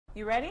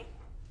You ready?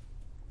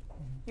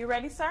 You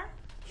ready, sir?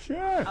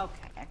 Sure.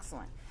 Okay,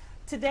 excellent.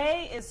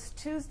 Today is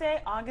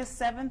Tuesday, August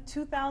 7th,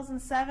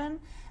 2007,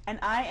 and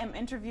I am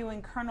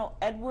interviewing Colonel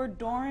Edward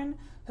Doran,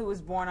 who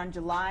was born on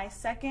July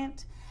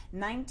 2nd,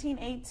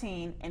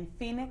 1918 in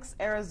Phoenix,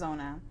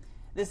 Arizona.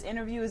 This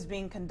interview is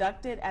being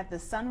conducted at the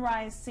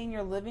Sunrise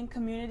Senior Living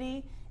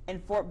Community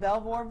in Fort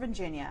Belvoir,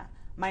 Virginia.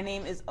 My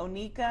name is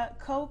Onika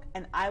Koch,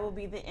 and I will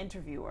be the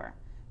interviewer.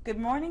 Good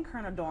morning,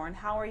 Colonel Doran.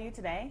 How are you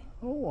today?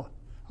 Oh,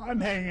 I'm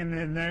hanging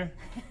in there.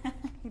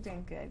 You're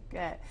doing good,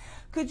 good.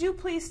 Could you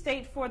please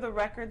state for the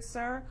record,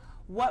 sir,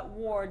 what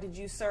war did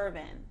you serve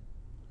in?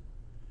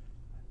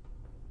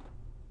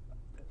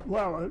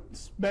 Well,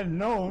 it's been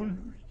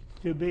known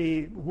to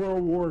be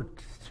World War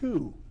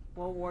II.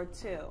 World War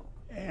II.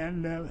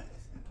 And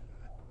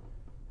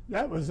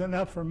that was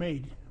enough for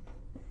me.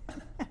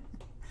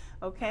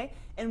 Okay.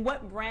 And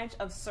what branch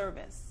of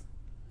service?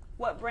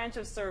 What branch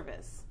of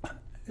service?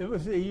 It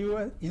was the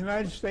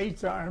United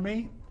States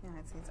Army.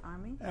 United States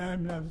Army.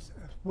 And I was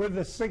with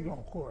the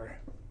Signal Corps.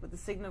 With the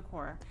Signal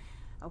Corps.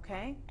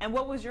 Okay. And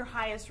what was your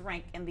highest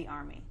rank in the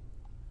Army?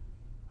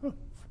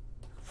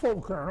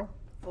 Full colonel.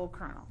 Full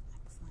colonel.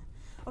 Excellent.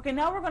 Okay,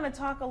 now we're going to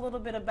talk a little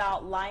bit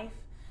about life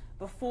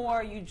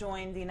before you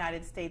joined the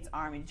United States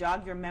Army.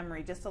 Jog your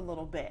memory just a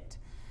little bit.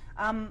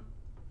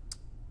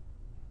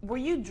 Were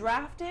you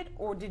drafted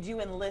or did you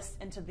enlist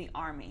into the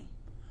Army?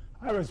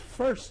 I was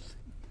first,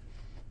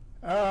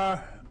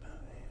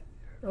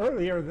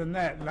 earlier than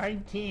that,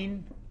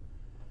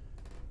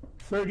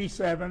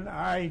 1937,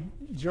 I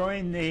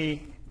joined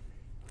the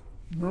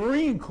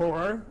Marine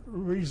Corps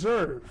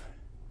Reserve,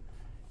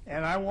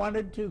 and I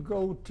wanted to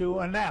go to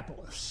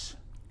Annapolis,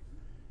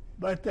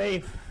 but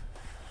they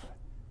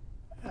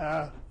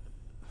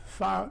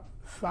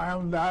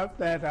found out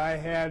that I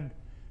had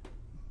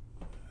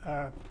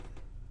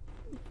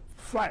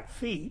flat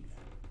feet,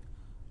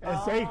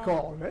 as they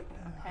called it.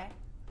 Okay.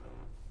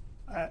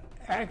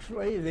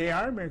 Actually, the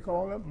Army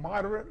called it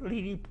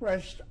moderately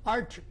depressed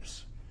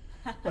archers,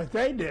 but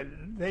they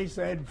didn't. They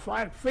said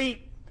flat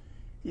feet.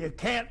 You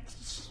can't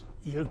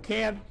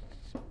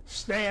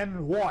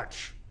stand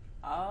watch.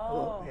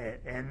 Oh.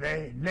 In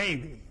the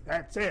Navy.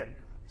 That's it.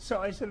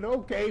 So I said,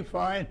 okay,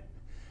 fine.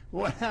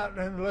 Went out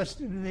and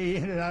enlisted in the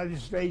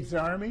United States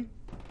Army,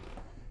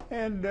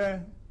 and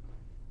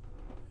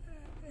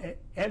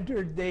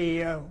entered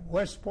the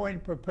West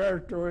Point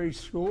Preparatory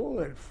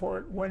School at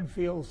Fort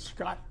Winfield,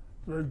 Scott,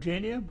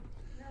 Virginia,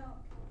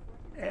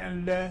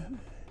 and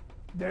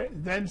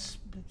then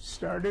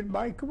started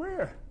my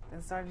career.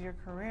 Then started your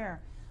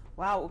career.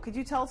 Wow. Well, could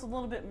you tell us a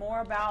little bit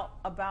more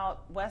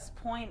about West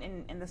Point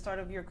and the start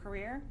of your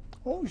career?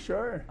 Oh,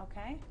 sure.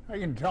 Okay. I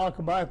can talk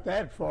about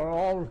that for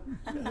all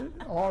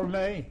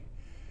day.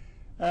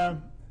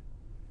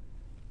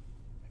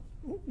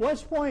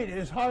 West Point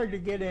is hard to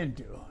get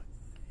into.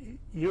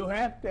 You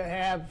have to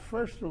have,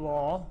 first of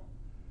all,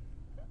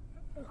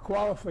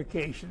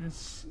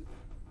 qualifications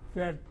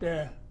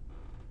that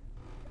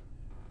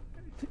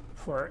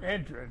for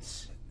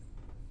entrance,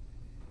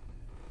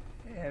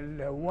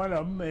 and one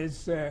of them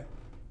is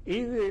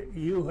either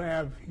you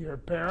have your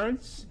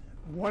parents,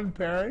 one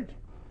parent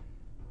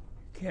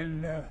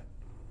can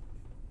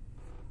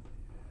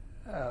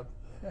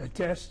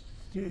attest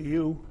to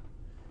you,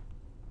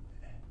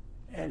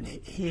 and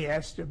he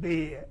has to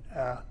be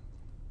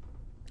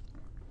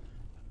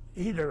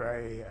either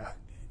a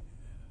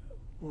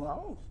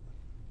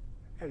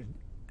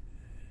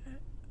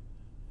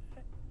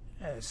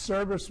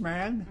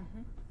serviceman,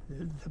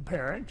 the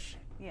parents.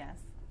 Yes.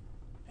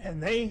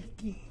 And they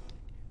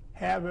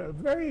have a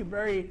very,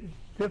 very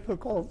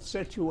difficult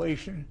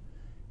situation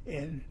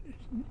in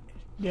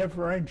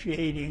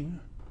differentiating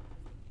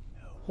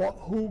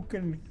who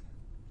can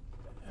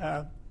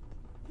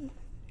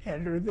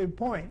enter the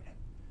point.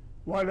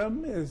 One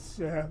of them is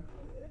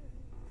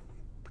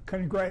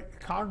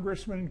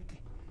congressmen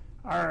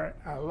are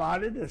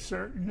allotted a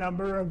certain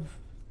number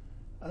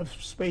of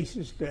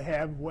spaces to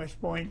have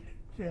West Point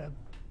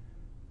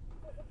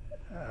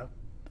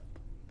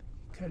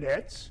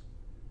cadets.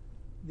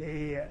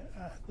 The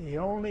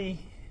only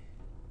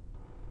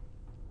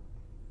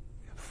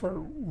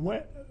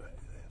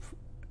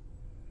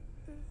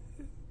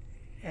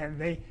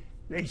and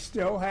they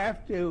still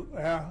have to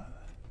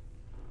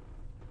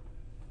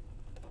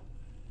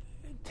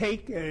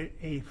take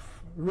a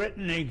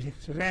written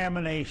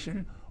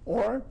examination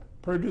or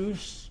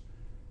produce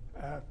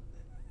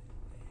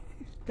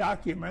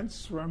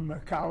documents from the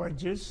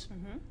colleges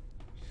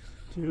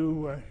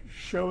to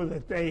show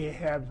that they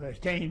have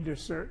attained a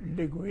certain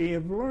degree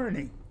of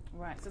learning.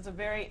 Right. So it's a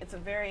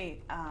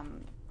very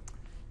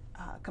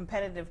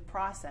competitive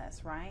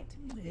process, right?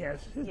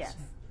 Yes. Yes.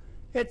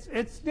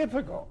 It's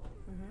difficult,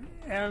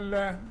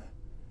 and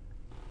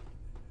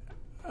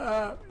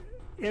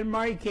in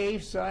my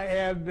case, I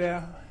had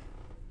the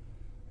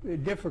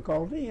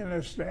difficulty in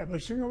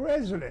establishing a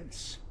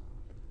residence.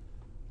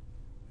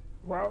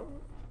 Well,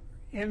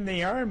 in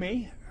the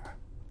Army,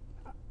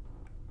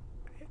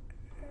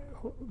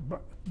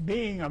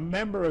 being a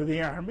member of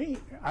the Army,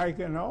 I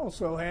can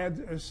also have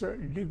a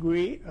certain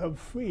degree of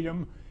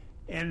freedom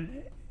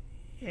in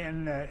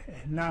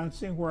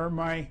announcing where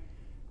my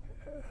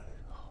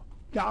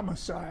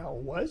domicile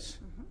was.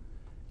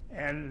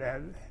 And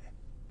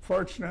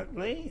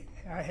fortunately,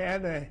 I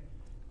had an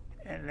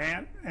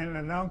aunt and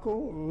an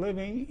uncle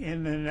living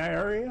in an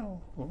area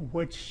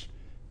which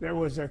there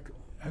was a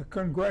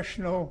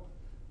congressional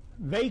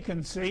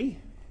vacancy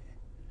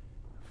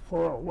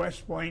for a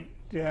West Point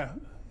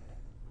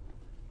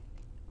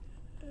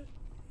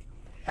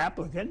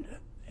applicant,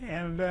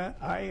 and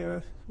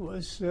I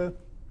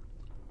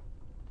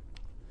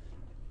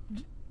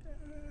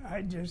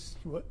just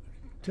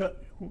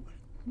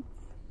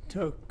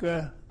took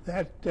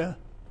that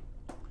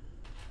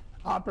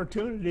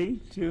opportunity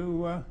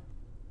to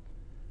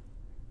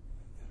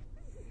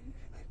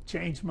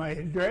change my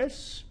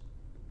address,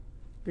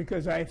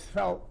 because I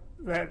felt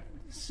that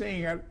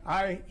seeing it,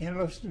 I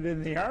enlisted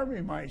in the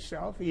Army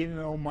myself, even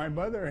though my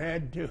mother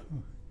had to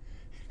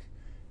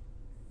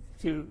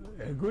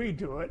agree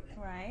to it.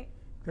 Right.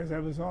 Because I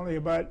was only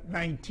about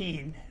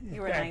 19 at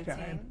You were that 19.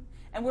 time.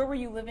 And where were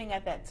you living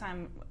at that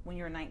time when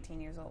you were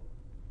 19 years old?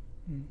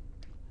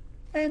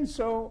 And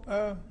so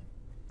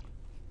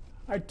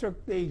I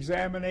took the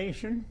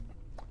examination,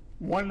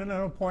 won an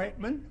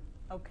appointment,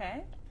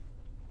 Okay.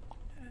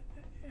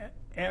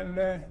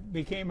 and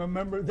became a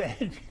member of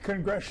that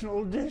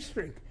congressional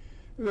district.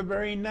 He was a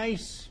very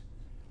nice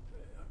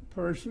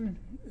person.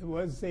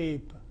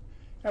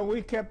 And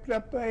we kept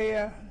up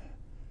a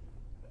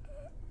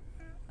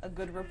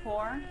good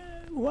rapport?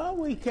 well,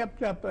 we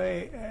kept up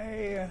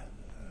a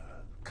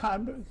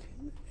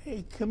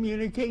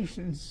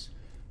communications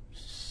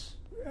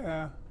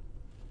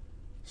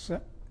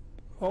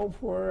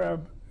for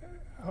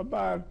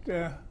about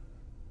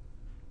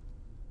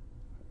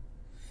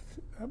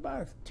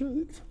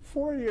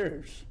 4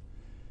 years,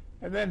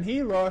 and then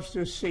he lost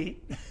his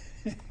seat.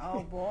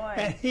 Oh boy.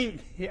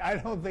 And I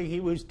don't think he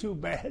was too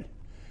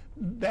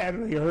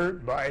badly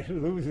hurt by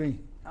losing.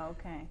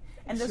 Okay.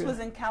 And this was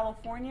in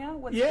California?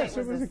 What Yes,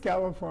 state it was this? in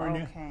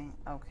California. Okay,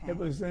 okay. It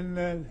was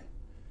in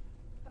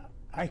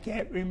I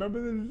can't remember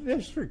the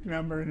district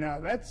number now.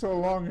 That's so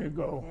long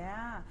ago.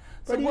 Yeah.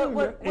 But So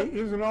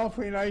he was an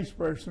awfully nice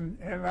person,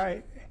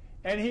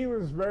 and he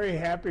was very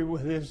happy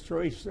with his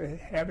choice of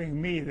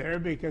having me there,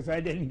 because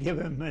I didn't give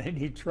him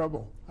any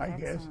trouble, I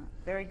guess. Excellent.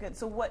 Very good.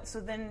 So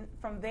then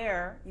from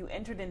there you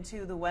entered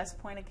into the West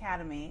Point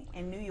Academy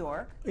in New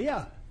York.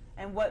 Yeah,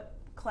 And what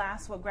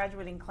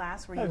graduating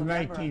class were you that was a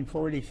member of?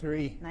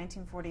 1943.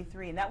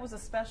 1943. And that was a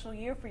special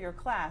year for your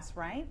class,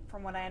 right?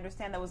 From what I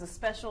understand, that was a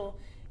special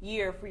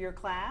year for your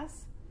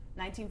class,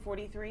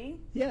 1943?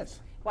 Yes.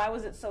 Why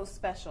was it so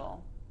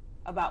special?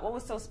 What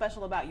was so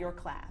special about your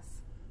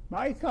class?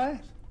 My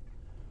class?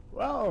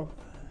 Well,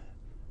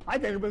 I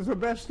think it was the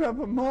best of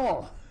them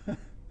all.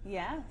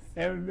 Yes.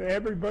 And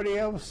everybody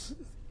else,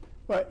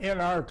 but in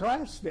our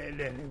class did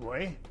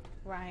anyway.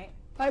 Right.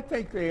 I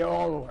think they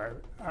all are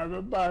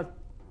about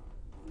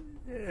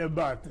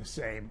the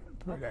same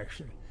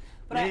production.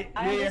 But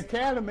the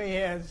Academy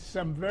has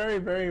some very,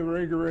 very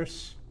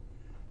rigorous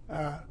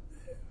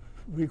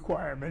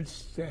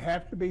requirements that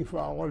have to be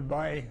followed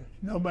by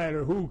no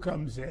matter who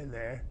comes in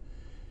there.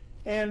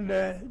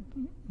 And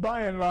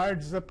by and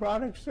large, the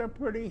products are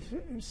pretty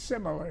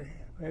similar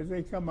as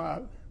they come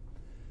out.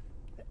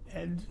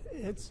 And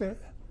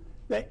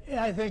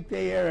I think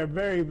they are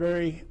very,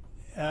 very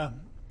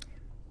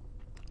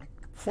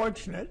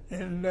fortunate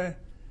in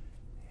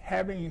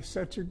having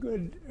such a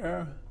good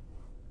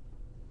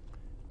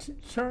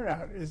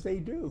turnout as they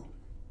do.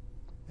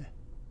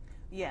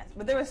 Yes,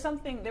 but there was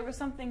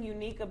something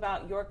unique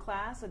about your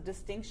class, a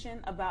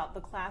distinction about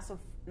the class of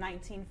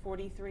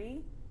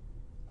 1943.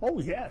 Oh,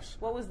 yes.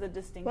 What was the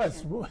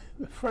distinction? Well,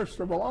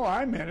 first of all,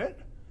 I'm in it.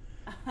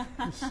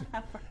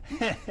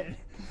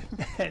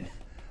 and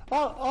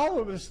all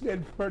of us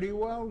did pretty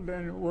well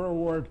during World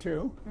War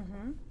II.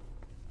 Mm-hmm.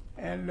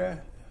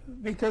 And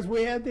because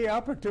we had the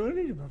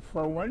opportunity,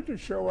 for one, to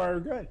show our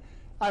good.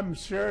 I'm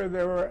sure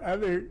there were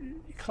other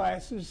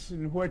classes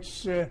in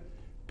which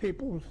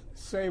people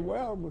say,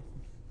 well,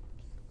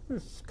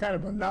 it's kind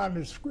of a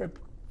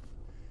nondescript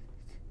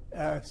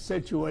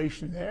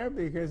situation there,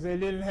 because they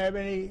didn't have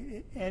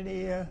any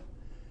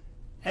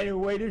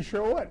way to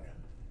show it.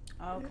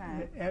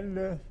 Okay.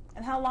 And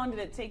how long did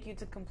it take you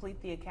to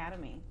complete the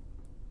academy?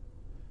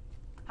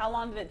 How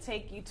long did it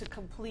take you to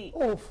complete?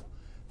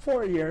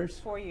 4 years.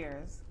 4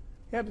 years.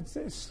 Yeah, but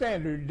it's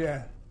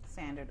standard.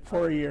 Standard.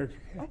 4 years.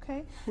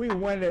 Okay.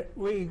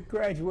 We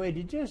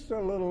graduated just a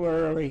little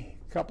early,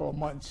 a couple of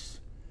months,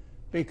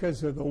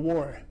 because of the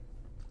war.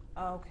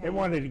 Okay. They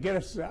wanted to get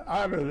us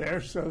out of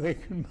there so they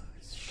can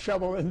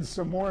shovel in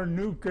some more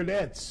new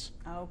cadets.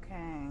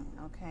 Okay.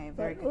 Okay.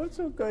 Very But good. it was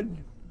a good.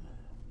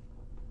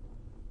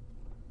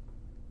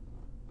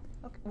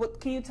 Okay. Well,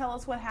 can you tell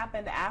us what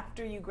happened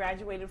after you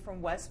graduated from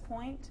West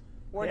Point?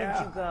 Where did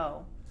you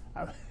go?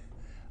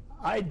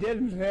 We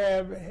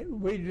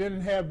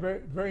didn't have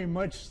very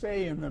much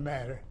say in the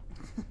matter.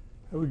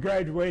 We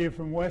graduated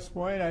from West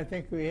Point. I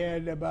think we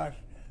had about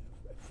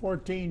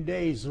 14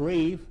 days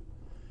leave,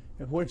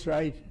 of which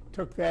I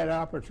took that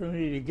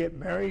opportunity to get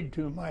married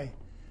to my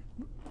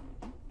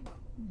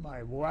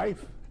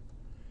wife,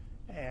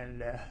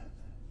 and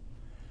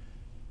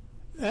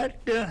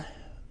that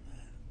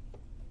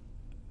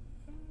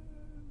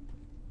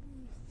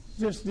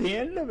just the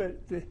end of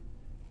it. The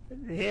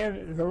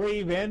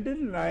leave ended,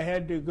 and I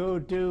had to go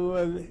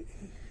to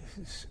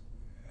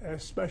a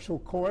special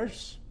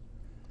course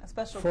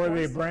for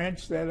the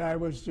branch that I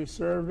was to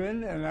serve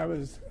in, and I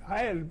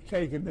had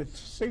taken the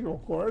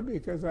Signal Corps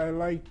because I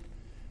liked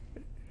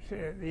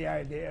the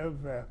idea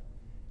of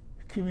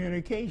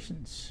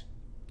communications.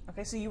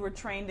 Okay, so you were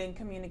trained in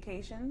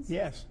communications?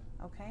 Yes.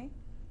 Okay.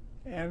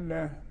 And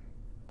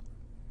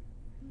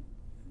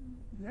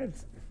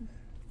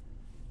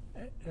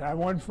I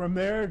went from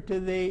there to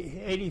the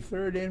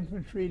 83rd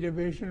Infantry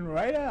Division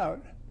right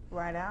out.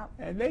 Right out?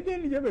 And they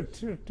didn't give it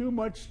too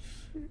much.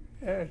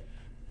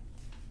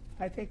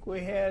 I think we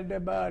had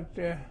about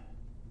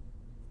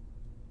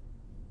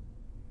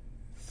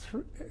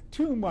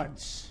 2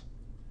 months.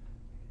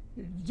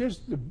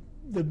 Just the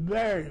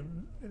very,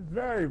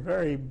 very,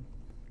 very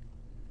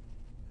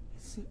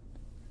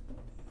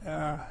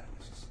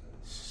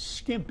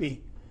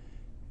skimpy.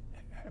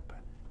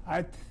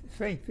 I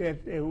think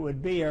that it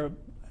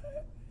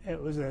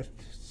was a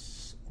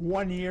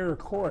 1-year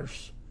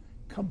course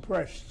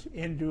compressed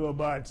into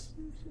about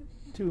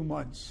 2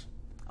 months.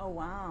 Oh,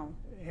 wow.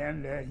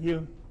 And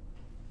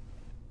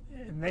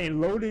they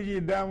loaded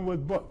you down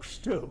with books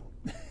too,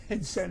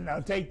 and said, "Now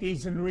take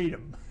these and read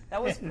them."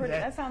 That was pretty.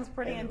 That sounds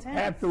pretty intense.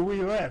 After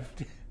we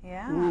left,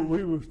 yeah,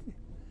 we were,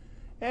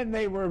 and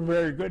they were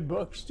very good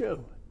books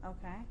too.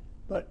 Okay.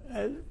 But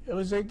it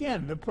was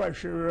again the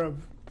pressure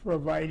of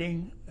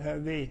providing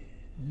the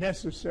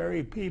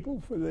necessary people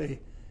for the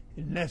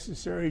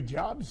necessary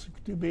jobs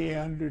to be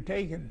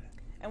undertaken.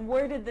 And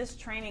where did this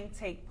training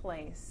take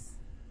place?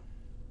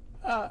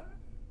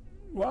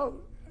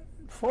 Well,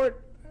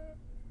 Fort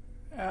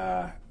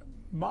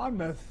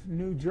Monmouth,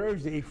 New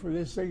Jersey, for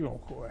the Signal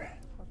Corps.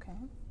 Okay.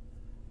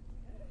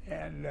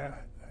 And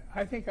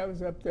I think I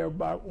was up there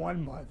about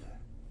 1 month.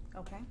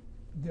 Okay.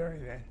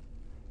 During that.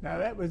 Now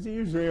that was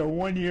usually a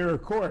 1-year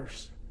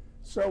course,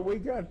 so we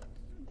got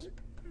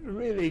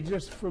really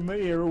just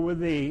familiar with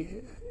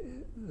the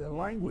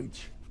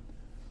language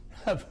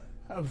of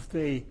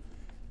the,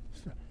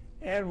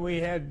 and we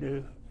had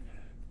to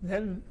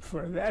then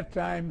for that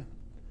time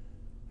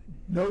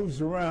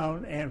nose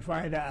around and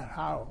find out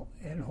how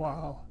and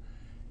how,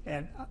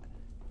 and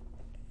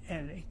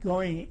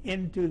going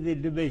into the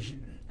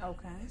division.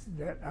 Okay.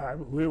 That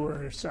we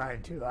were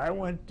assigned to. I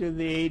went to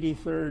the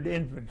 83rd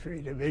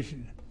Infantry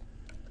Division,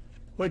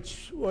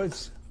 which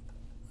was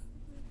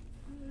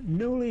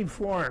newly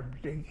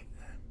formed.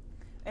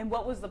 And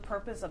what was the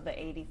purpose of the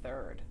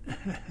 83rd?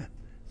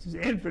 This is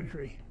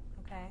infantry.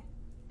 Okay.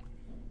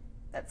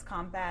 That's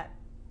combat,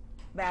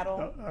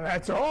 battle?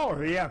 That's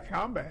all, yeah,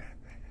 combat.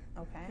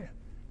 Okay.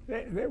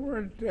 They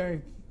weren't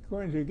going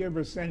to give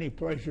us any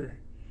pleasure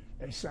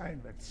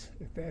assignments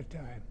at that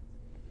time.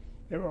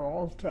 They were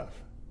all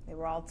tough. They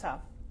were all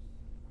tough.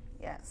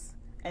 Yes.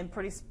 And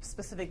pretty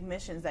specific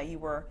missions that you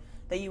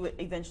would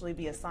eventually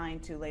be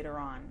assigned to later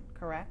on,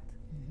 correct?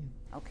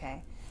 Mm-hmm.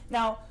 Okay.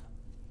 Now,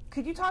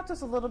 could you talk to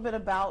us a little bit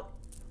about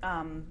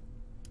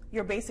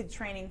your basic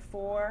training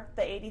for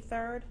the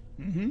 83rd?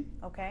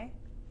 Mm-hmm. Okay.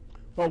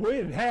 Well, we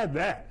had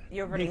that.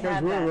 You already because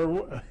had we that.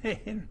 were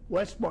in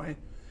West Point.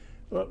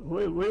 But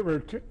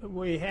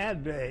we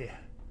had a.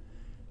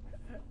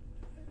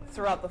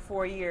 Throughout the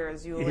 4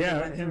 years, you already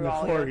went through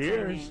all your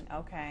training.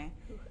 Okay.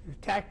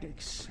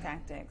 Tactics.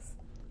 Tactics.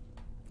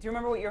 Do you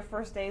remember what your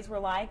first days were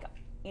like,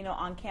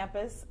 on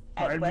campus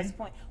at Pardon West me?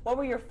 Point? What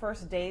were your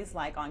first days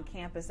like on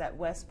campus at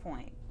West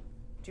Point?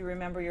 Do you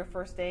remember your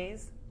first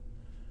days?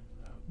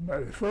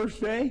 By the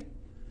first day,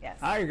 Yes.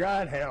 I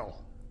got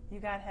hell. You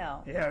got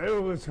hell. Yeah,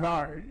 it was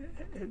hard.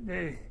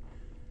 The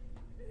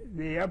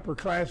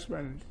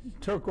upperclassmen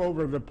took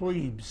over the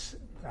plebes.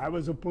 I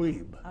was a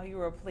plebe. Oh, you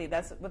were a plebe.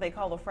 That's what they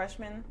call a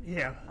freshman?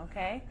 Yeah.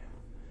 Okay.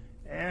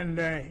 And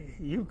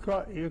you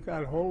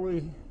got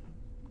holy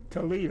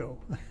Toledo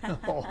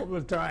all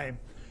the time.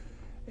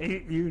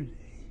 And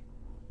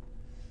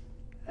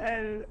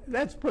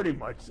that's pretty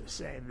much the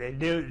same. They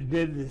did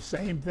the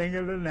same thing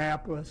at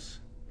Annapolis.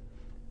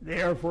 The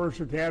Air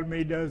Force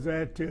Academy does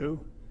that too.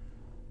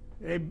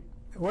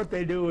 What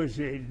they do is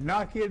they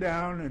knock you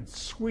down and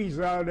squeeze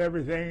out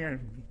everything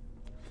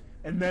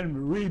and then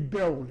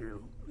rebuild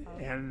you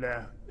and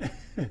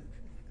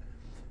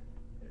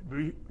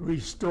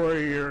restore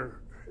your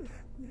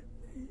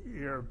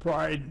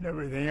pride and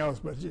everything else.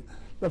 But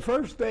the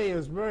first day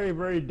is very,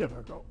 very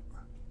difficult.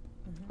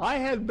 Mm-hmm. I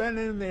had been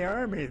in the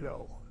Army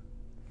though.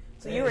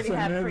 So you already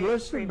had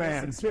previous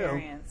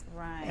experience,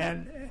 right?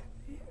 And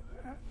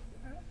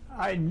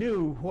I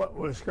knew what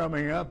was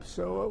coming up,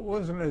 so it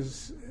wasn't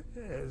as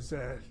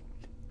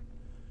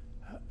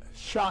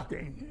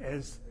shocking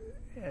as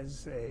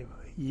a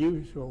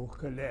usual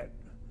cadet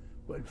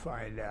would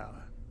find out.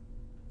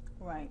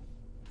 Right.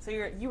 So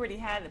you already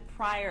had a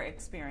prior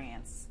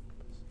experience.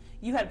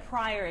 you had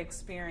prior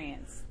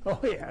experience. Oh,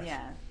 yes.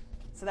 Yeah.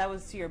 So that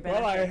was to your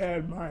benefit. Well, I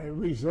had my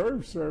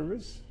reserve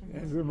service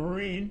as a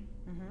Marine,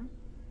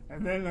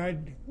 and then I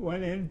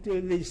went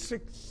into the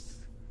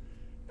 6th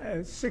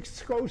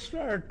Coast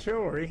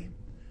Artillery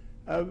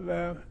of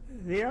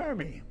the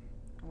Army.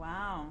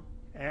 Wow.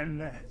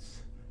 And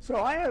so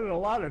I had a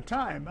lot of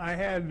time. I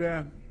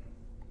had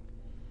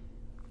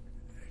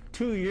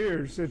 2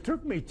 years. It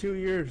took me 2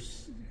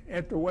 years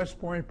at the West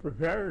Point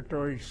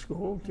Preparatory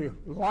School to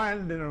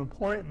land an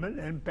appointment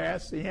and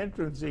pass the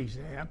entrance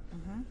exam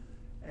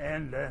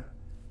and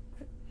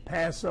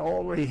pass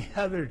all the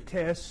other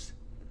tests.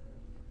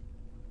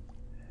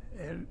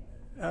 And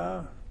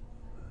I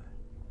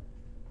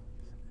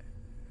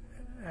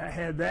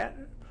had that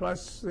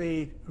plus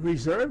the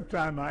reserve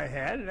time I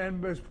had, and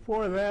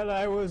before that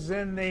I was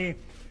in the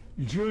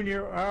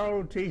junior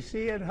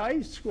ROTC at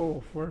high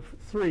school for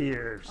 3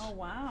 years. Oh,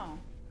 wow.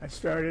 I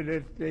started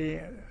at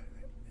the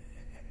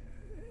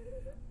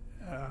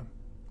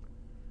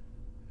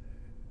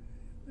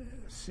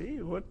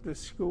see what the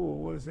school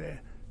was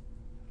at.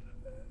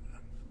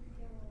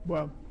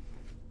 Well,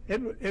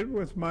 it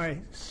was my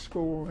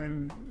school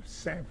in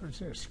San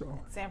Francisco.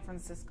 San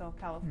Francisco,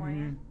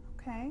 California.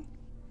 Okay.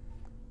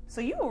 So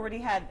you already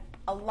had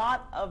a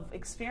lot of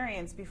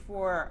experience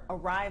before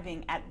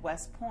arriving at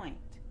West Point.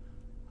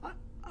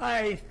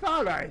 I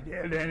thought I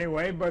did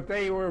anyway, but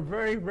they were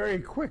very, very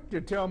quick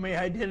to tell me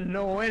I didn't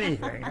know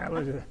anything. I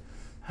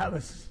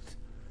was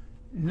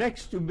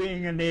next to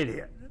being an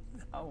idiot.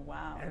 Oh,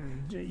 wow.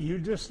 And you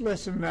just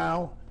listen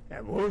now,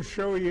 and we'll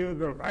show you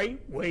the right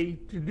way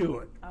to do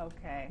it.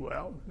 Okay.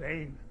 Well,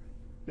 they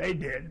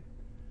did.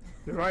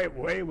 The right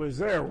way was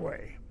their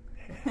way.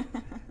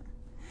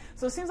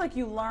 So it seems like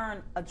you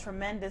learned a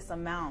tremendous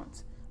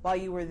amount while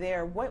you were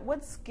there.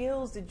 What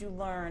skills did you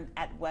learn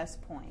at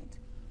West Point?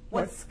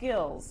 What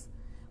skills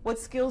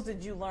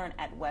did you learn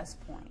at West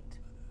Point?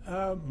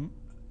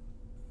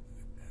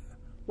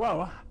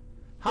 Well,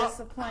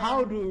 Discipline.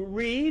 how to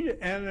read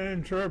and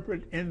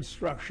interpret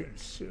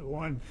instructions,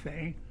 one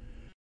thing,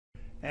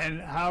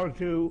 and how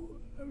to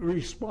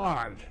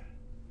respond.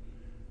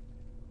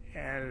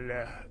 And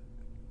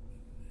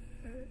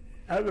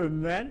other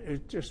than that,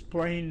 it's just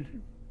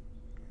plain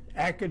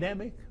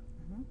academic,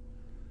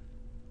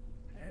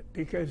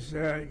 because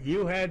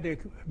you had to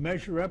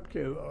measure up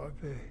to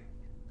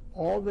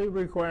all the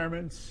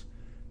requirements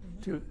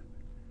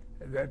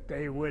that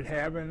they would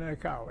have in a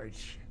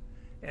college.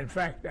 In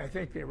fact, I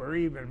think they were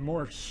even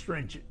more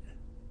stringent,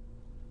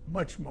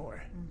 much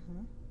more,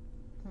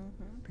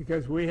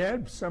 because we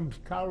had some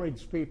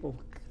college people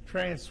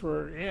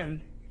transfer in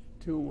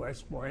to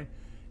West Point,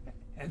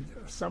 and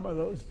some of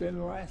those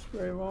didn't last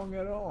very long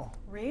at all.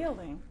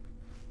 Really?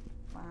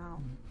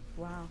 Wow.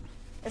 Wow.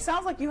 It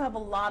sounds like you have a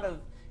lot of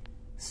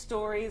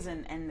stories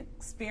and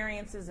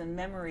experiences and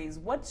memories.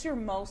 What's your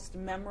most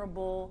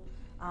memorable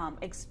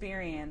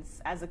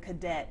experience as a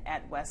cadet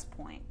at West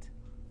Point?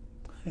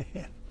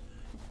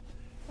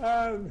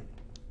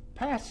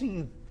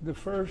 Passing the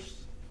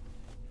first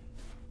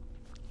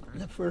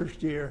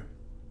year,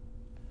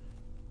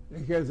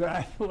 because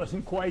I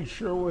wasn't quite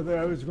sure whether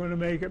I was going to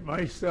make it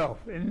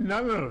myself, and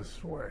none of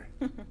us were.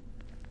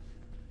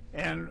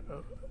 And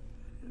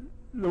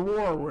the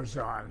war was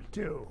on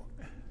too.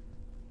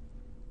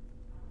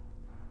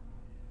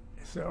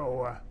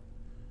 So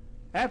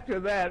after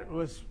that it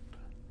was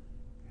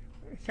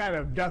kind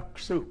of duck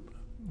soup.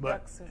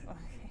 Duck soup,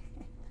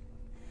 okay.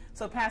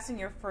 So passing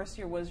your first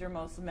year was your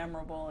most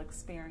memorable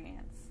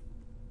experience?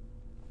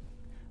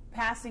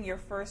 Passing your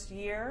first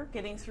year,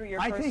 getting through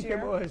your first year? I think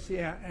it was,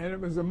 yeah, and it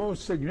was the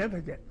most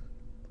significant.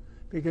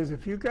 Because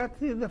if you got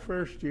through the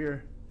first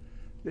year,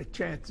 the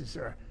chances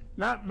are,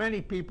 not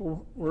many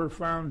people were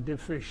found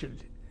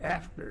deficient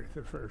after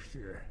the first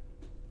year.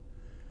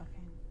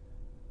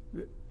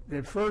 Okay.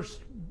 The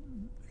first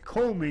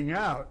combing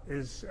out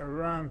is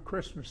around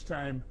Christmas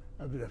time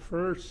of the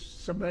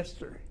first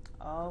semester.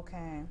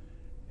 Okay.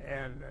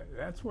 And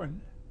that's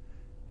when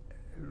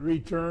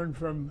return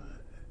from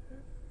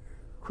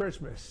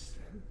Christmas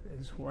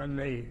is when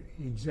the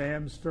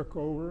exams took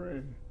over,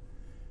 and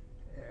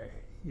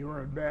you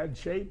were in bad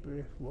shape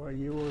while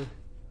you were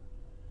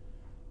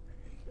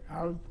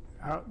out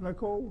in the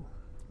cold.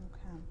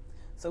 Okay.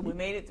 So we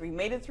made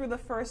it through the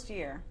first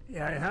year.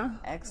 Yeah, huh?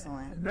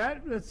 Excellent.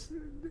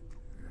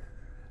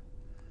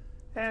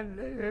 And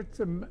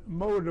it's a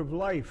mode of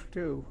life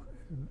too.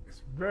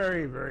 It's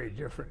very, very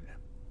different.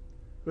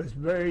 It was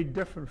very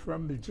different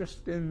from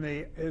just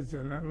as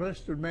an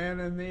enlisted man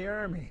in the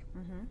Army.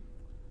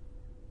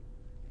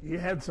 You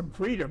had some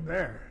freedom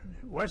there.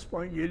 At West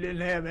Point, you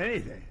didn't have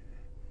anything.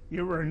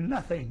 You were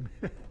nothing.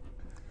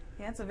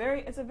 Yeah, it's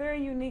a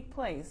very unique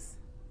place.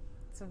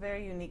 It's a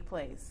very unique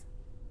place.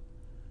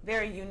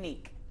 Very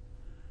unique.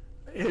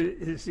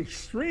 It is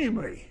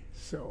extremely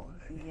so.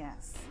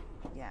 Yes,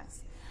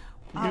 yes.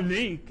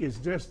 Unique is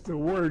just the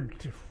word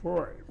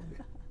for it.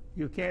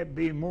 You can't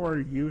be more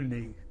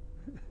unique.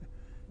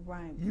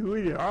 Right. You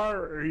either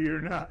are or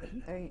you're not.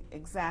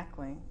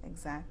 Exactly,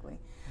 exactly.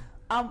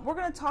 We're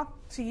going to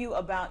talk to you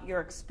about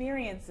your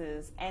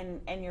experiences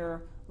and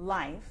your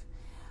life.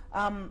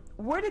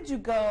 Where did you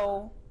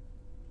go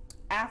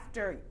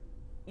after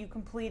you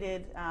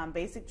completed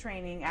basic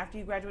training, after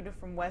you graduated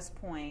from West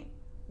Point?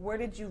 Where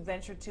did you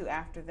venture to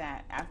after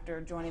that,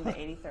 after joining the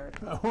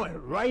 83rd? I went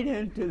right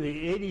into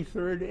the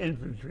 83rd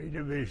Infantry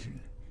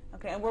Division.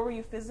 Okay, and where were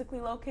you physically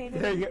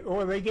located?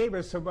 They gave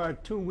us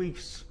about 2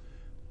 weeks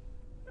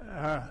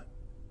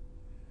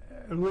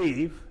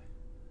leave.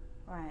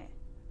 Right.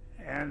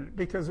 And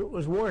because it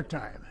was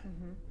wartime.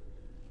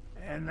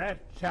 And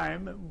that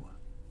time,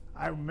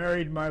 I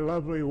married my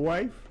lovely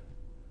wife,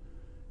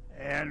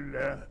 and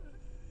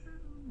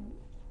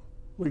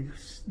we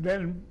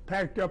then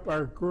packed up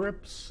our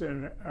grips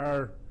and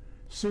our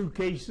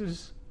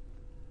suitcases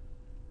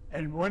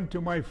and went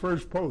to my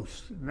first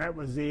post, and that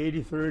was the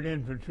 83rd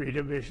Infantry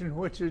Division,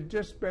 which had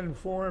just been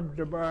formed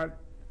about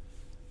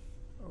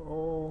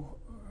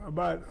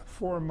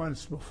 4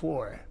 months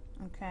before.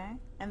 Okay,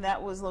 and that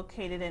was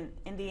located in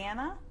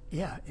Indiana?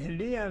 Yeah,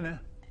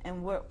 Indiana.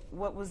 And what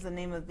was the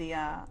name of the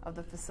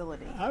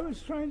facility? I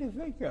was trying to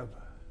think of.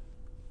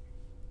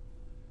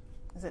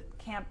 Is it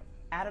Camp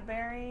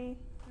Atterbury?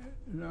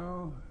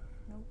 No.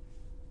 Nope.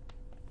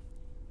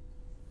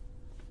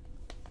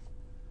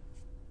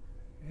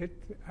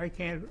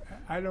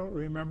 I don't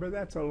remember.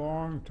 That's a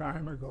long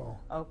time ago.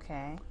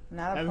 Okay,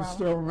 not a That problem. was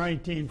still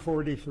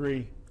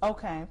 1943.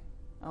 Okay,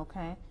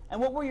 okay.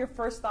 And what were your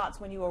first thoughts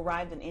when you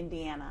arrived in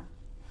Indiana?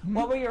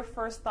 What were your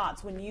first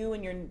thoughts when you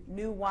and your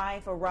new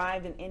wife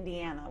arrived in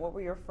Indiana? What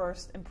were your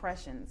first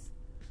impressions?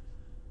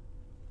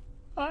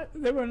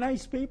 They were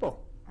nice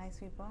people. Nice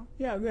people?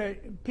 Yeah, the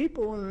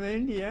people in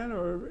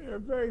Indiana are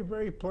very,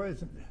 very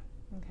pleasant.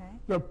 Okay,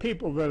 The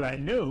people that I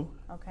knew,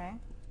 okay.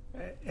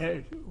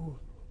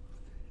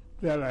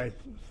 that I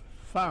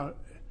found,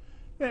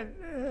 and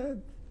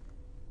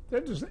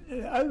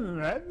other than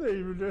that,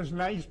 they were just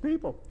nice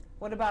people.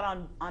 What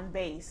about on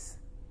base?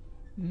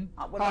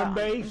 What On about-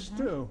 base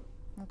too.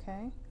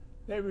 Okay.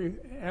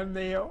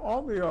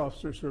 All the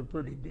officers were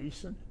pretty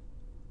decent.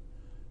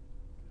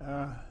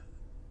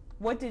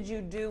 What did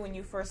you do when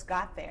you first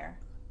got there?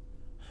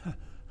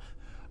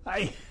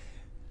 I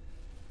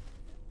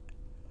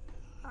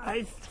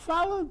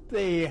followed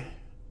the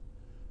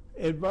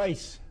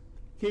advice,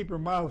 keep your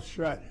mouth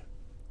shut,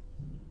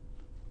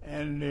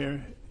 and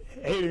the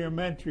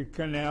alimentary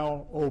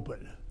canal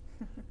open,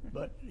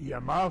 but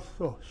your mouth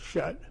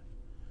shut,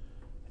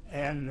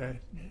 and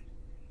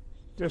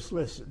just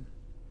listen.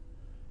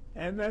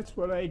 And that's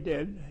what I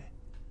did.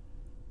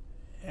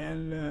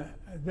 And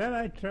then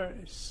I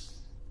turned.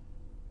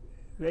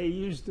 They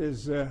used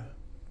as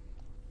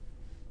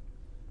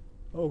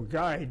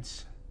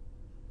guides.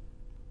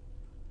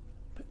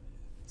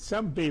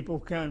 Some people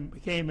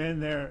came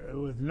in there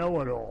with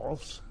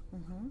know-it-alls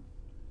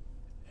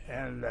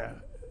and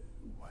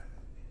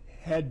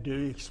had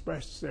to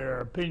express their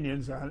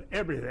opinions on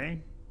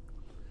everything,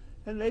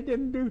 and they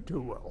didn't do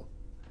too well.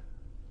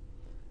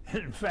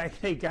 In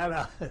fact, they got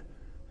out.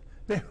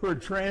 They were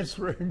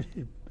transferred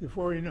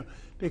before you know,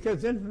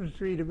 because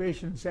infantry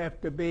divisions have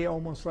to be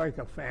almost like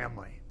a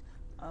family.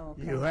 Oh,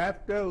 okay. You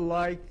have to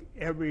like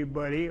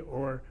everybody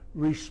or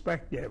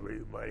respect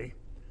everybody,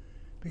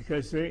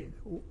 because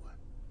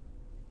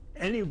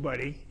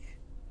anybody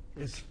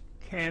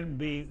can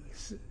be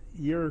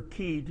your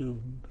key to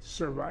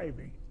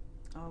surviving.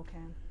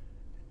 Okay.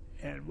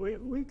 And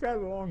we got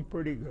along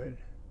pretty good.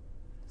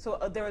 So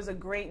there was a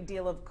great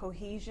deal of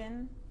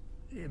cohesion?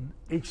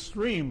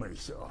 Extremely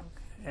so. Okay.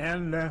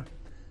 And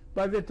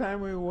by the time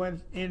we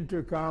went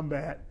into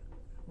combat,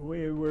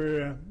 we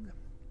were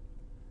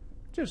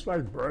just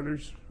like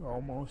brothers,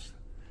 almost.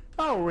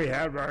 Oh, we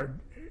had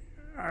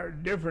our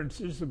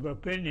differences of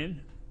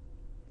opinion,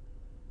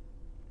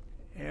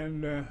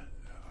 and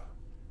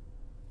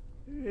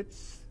it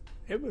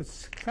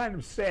was kind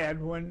of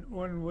sad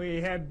when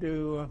we had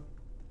to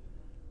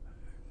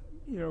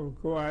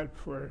go out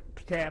for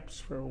taps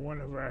for one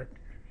of our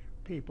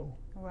people.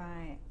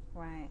 Right,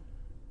 right.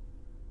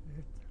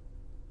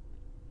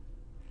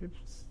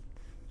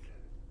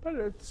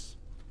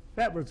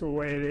 That was the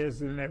way it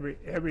is in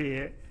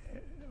every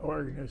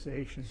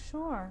organization.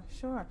 Sure,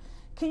 sure.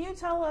 Can you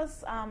tell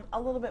us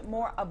a little bit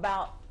more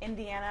about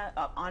Indiana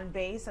on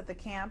base at the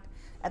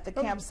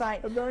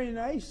campsite? Very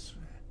nice.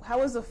 How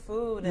was the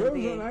food? Those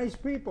were nice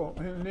people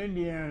in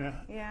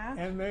Indiana. Yeah.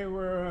 And they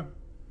were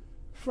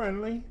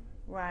friendly.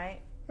 Right.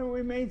 And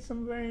we made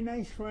some very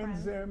nice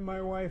friends there, my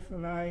wife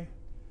and I.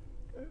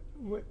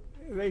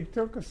 They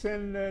took us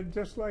in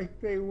just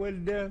like they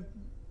would,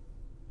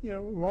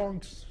 young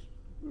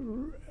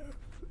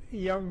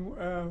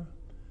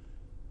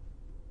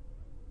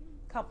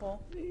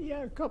couple.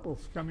 Yeah,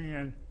 couples coming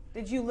in.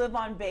 Did you live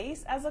on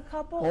base as a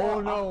couple? Oh,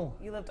 or no.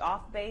 You lived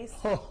off base?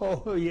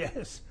 Oh,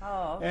 yes.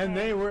 Oh, okay. And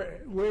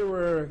we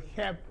were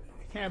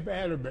Camp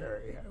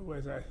Atterbury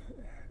was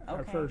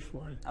our first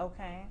one.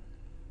 Okay.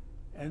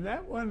 And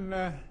that one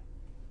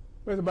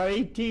was about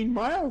 18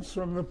 miles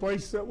from the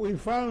place that we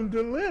found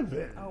to live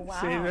in. Oh,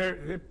 wow. See,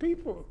 the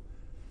people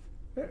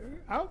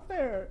out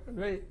there,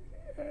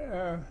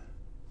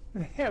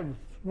 they have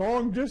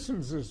long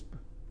distances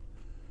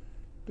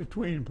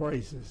between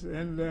places,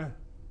 and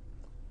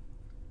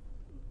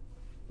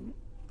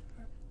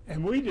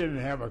we didn't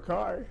have a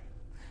car.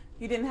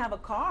 You didn't have a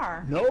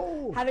car?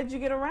 No. How did you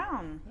get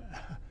around?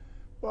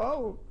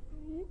 Well,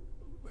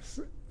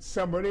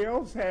 somebody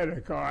else had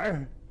a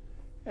car,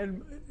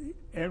 and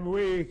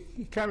we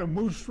kind of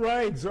moosed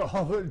rides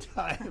all the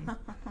time.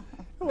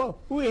 Well,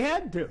 we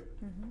had to,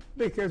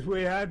 because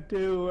we had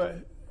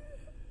to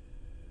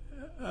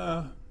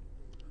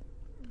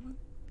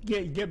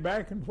get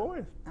back and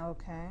forth.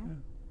 Okay.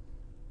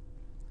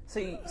 So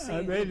you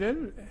they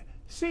didn't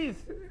see.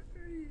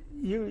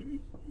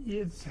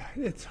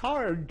 It's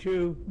hard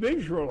to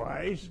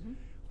visualize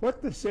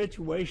what the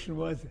situation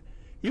was.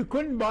 You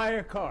couldn't buy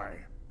a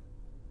car,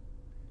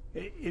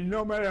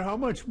 no matter how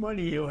much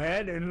money you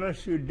had,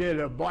 unless you did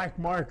a black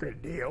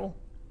market deal,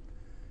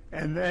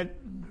 and then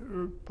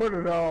put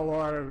it all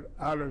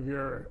out of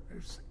your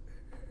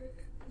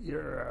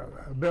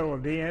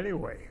ability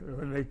anyway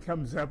when it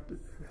comes up.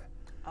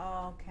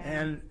 Oh, okay.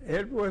 And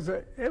it was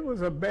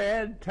a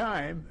bad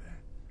time,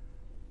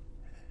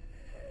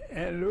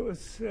 and it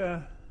was.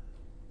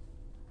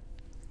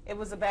 It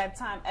was a bad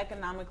time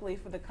economically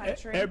for the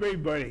country?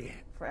 Everybody.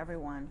 For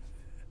everyone.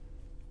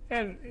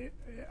 And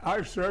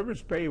our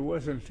service pay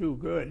wasn't too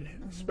good,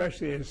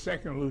 especially as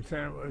second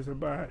lieutenant was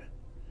about,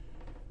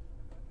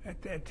 at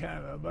that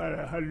time, about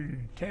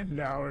 $110,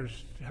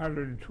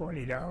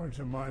 $120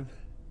 a month.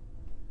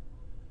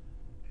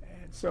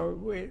 And so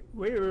we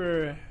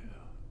were,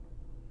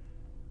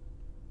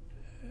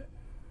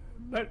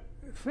 but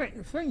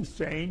things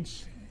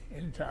changed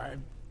in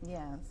time.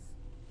 Yes.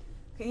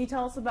 Can you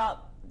tell us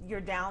about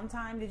your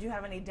downtime? Did you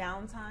have any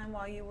downtime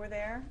while you were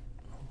there?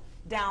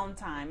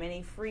 Downtime,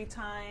 any free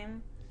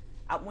time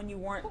out when you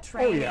weren't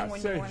training? Oh yeah,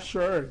 when you weren't,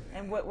 sure.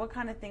 And what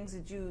kind of things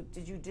did you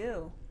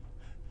do?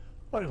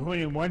 When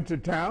you went to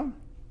town?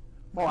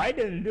 Oh, I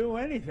didn't do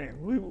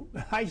anything.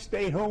 I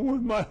stayed home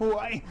with my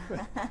wife.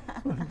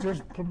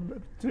 Just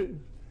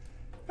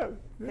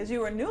because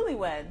you were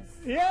newlyweds.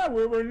 Yeah,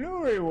 we were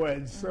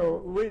newlyweds,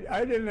 so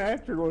I didn't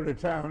have to go to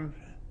town.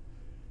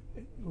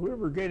 We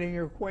were getting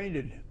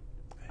acquainted.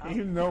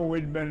 Even though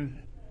we'd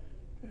been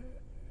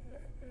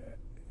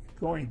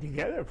going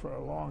together for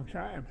a long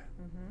time.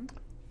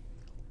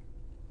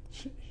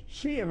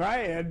 She and I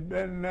had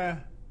been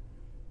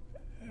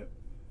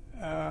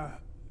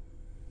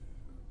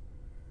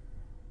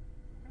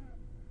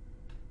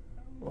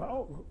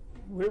well,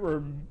 we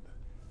were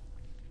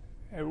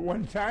at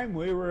one time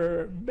we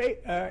were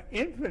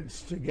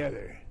infants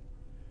together.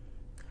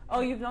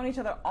 Oh, you've known each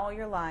other all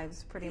your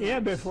lives, pretty much. Yeah,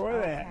 before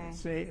Okay. that.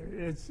 See,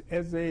 it's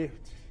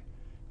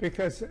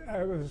because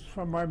I was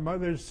from my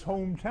mother's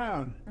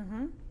hometown,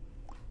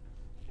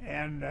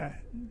 and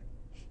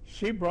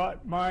she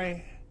brought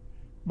me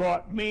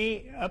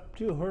up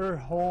to her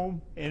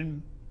home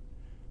in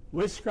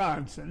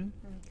Wisconsin,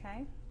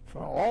 Okay.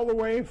 all the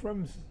way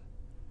from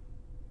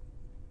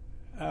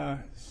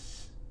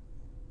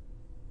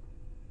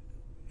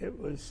it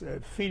was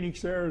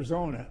Phoenix,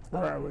 Arizona,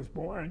 where I was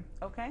born.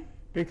 Okay.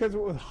 Because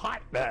it was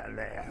hot down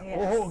there.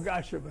 Yes. Oh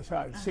gosh, it was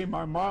hot. See,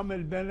 my mom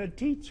had been a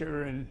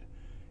teacher in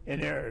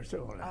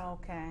Arizona,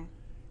 Okay.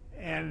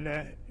 and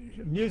a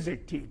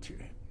music teacher.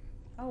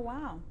 Oh,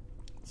 wow.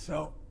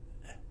 So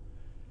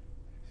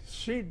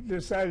she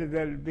decided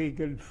that it'd be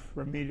good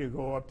for me to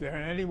go up there.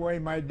 And anyway,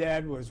 my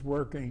dad was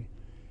working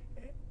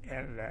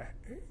and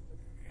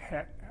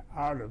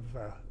out of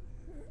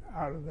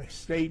the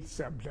state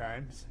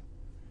sometimes.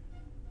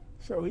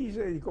 So he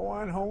said, "Go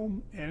on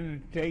home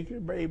and take your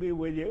baby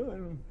with you."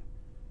 And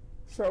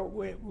so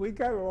we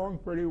got along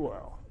pretty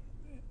well.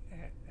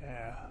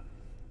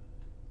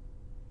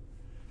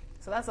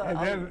 So that's And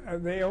then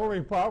the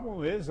only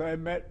problem is I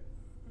met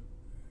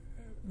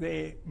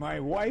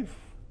my wife's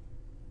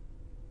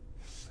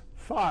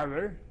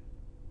father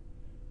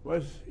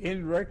was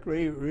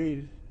indirectly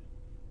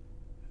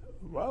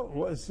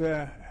was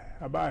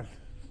about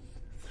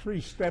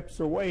 3 steps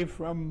away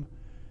from.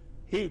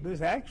 He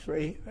was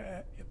actually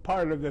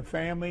part of the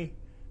family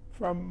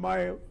from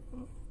my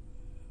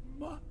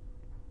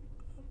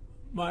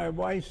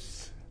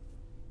wife's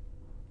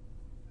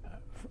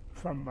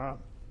from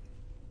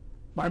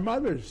my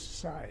mother's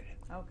side.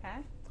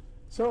 Okay.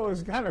 So it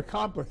was kind of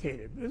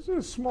complicated. This is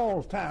a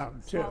small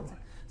town, too. Small town.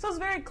 So it's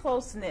very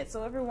close-knit,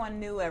 so everyone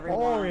knew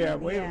everyone. Oh, yeah,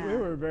 we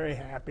were very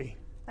happy.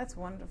 That's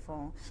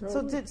wonderful.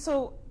 So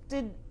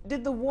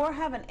did the war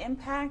have an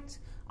impact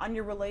on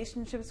your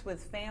relationships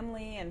with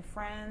family and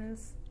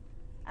friends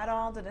at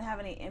all? Did it have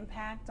any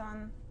impact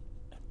on?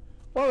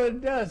 Well,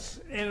 it does,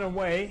 in a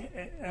way.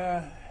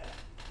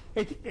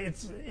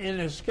 It's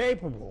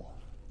inescapable.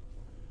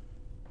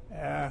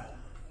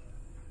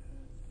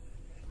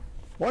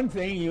 One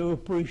thing, you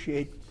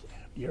appreciate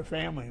your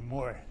family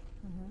more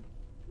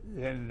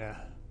than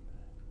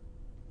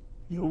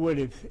you would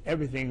if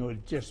everything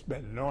would just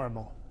been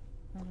normal.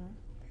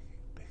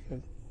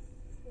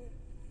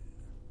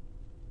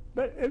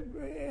 But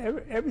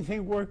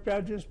everything worked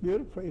out just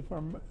beautifully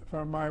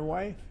for my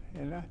wife,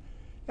 and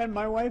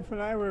my wife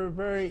and I were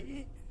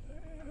very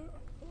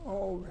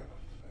Oh,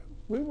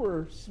 we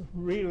were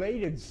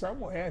related some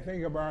way. I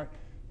think about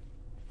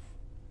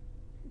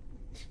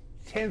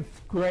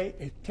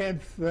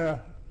 10th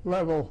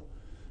level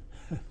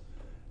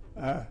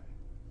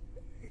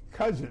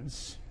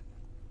cousins,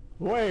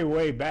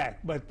 way back.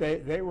 But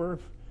they were,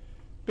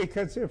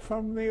 because they're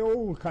from the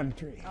old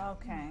country.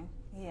 Okay.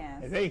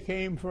 Yes. They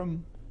came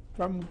from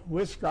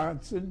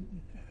Wisconsin.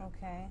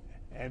 Okay.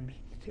 And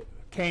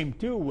came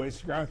to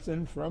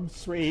Wisconsin from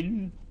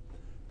Sweden,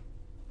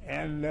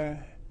 and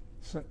there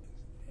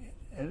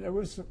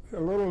was a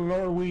little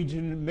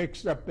Norwegian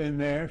mixed up in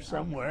there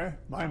somewhere. Okay.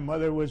 My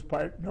mother was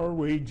part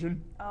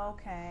Norwegian.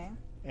 Okay.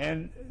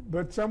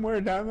 But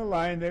somewhere down the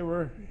line they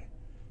were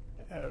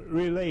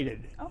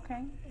related.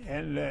 Okay.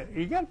 And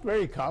it got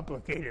very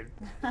complicated,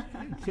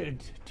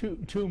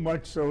 too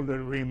much so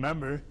to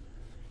remember,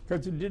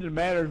 because it didn't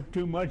matter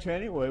too much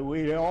anyway.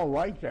 We all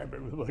liked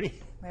everybody.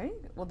 There you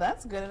go. Well,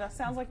 that's good. It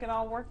sounds like it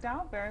all worked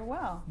out very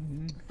well.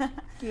 Mm-hmm.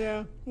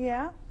 Yeah.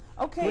 Yeah.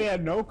 Okay. We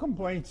had no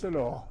complaints at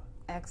all.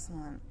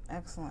 Excellent.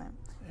 Excellent.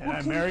 And well,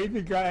 I married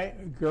the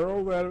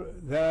girl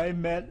that I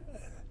met.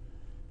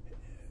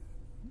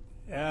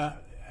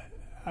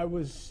 I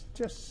was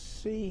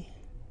just,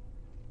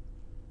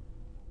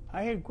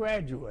 I had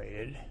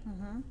graduated.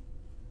 Mm-hmm.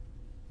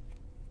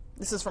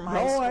 This is from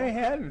high school? No, I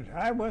hadn't.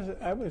 I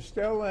was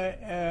still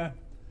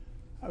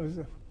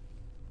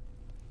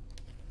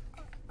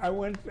I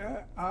went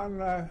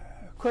on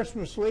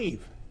Christmas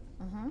leave.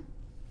 Mm-hmm.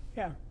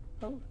 Yeah,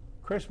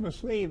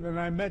 Christmas leave, and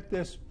I met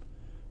this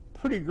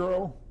pretty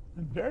girl,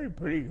 a very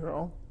pretty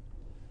girl,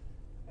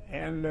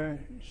 and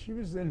she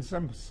was in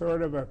some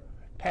sort of a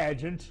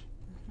pageant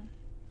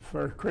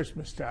for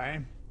Christmas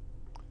time,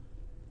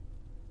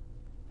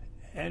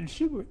 and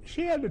she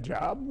had a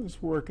job,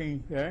 was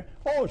working there.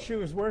 Oh, she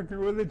was working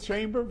with the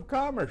Chamber of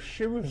Commerce.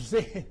 She was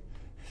the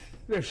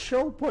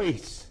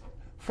showpiece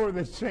for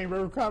the Chamber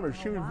of Commerce.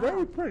 Oh, she was wow.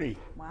 very pretty.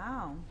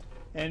 Wow.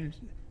 And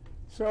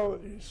so,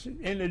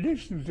 in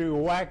addition to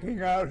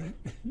whacking out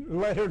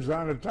letters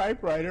on a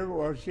typewriter,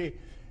 well, she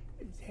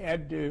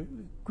had to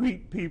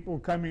greet people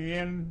coming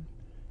in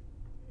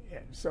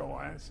and so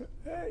on. So,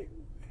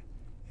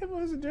 it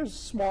was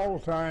just small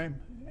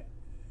time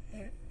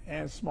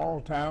and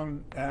small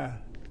town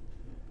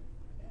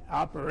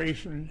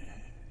operation,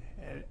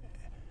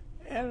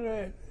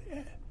 and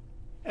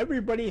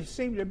everybody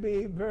seemed to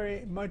be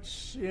very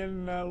much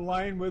in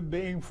line with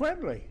being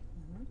friendly.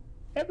 Mm-hmm.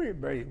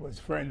 Everybody was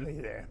friendly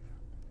there.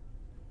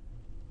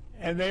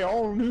 And they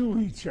all knew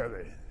each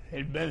other.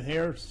 They'd been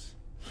here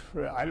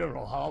for I don't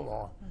know how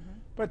long. Mm-hmm.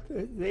 But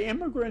the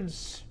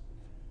immigrants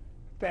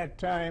at that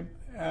time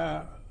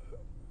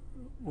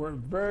were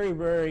very,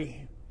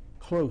 very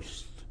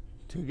close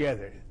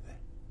together.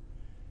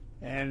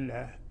 And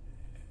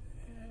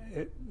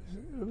it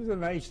was a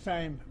nice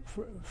time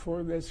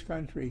for this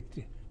country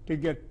to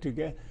get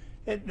together.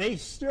 They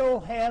still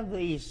have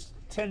these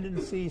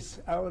tendencies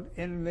out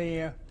in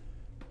the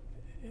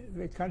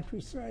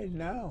countryside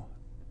now.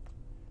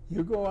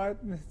 You go out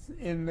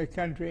in the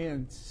country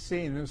and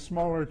see in the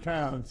smaller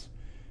towns,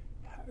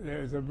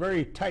 there's a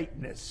very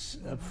tightness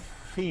of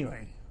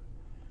feeling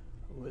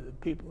with the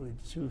people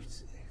who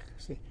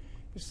see.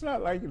 It's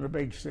not like in the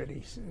big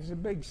cities. The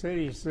big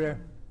cities,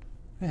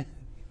 it's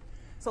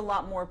a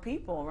lot more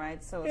people,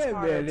 right? So it's yeah,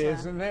 harder it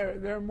is, and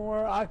they're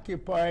more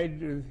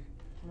occupied.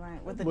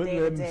 Right, with the with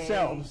day-to-day.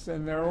 themselves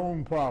and their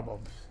own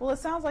problems. Well, it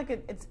sounds like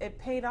it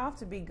paid off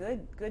to be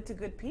good to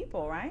good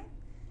people, right?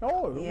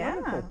 Oh,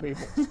 wonderful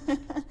people.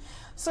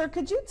 Sir,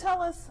 could you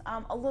tell us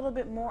a little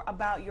bit more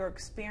about your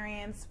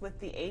experience with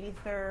the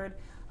 83rd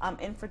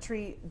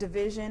Infantry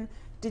Division?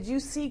 Did you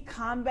see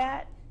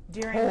combat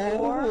during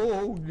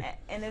war?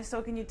 And if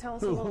so, can you tell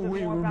us a little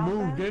bit more about that?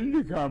 We moved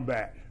into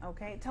combat.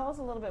 Okay, tell us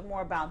a little bit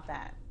more about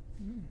that.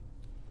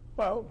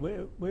 Well,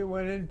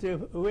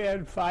 we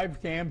had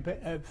five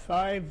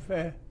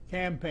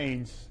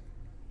campaigns.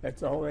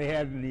 That's all they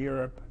had in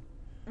Europe.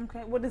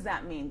 Okay, what does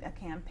that mean, a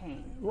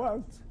campaign?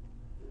 Well,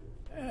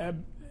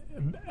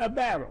 a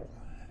battle.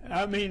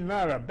 I mean,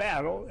 not a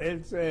battle.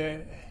 It's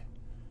an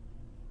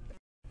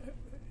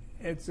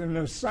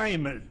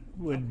assignment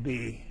would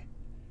be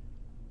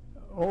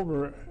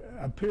over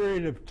a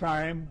period of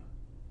time,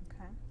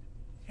 okay,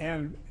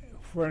 and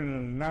for an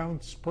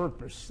announced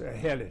purpose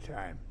ahead of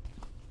time.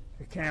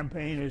 The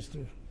campaign is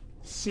to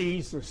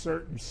seize a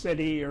certain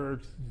city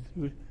or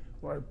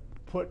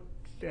put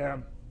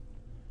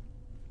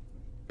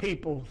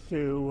people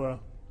to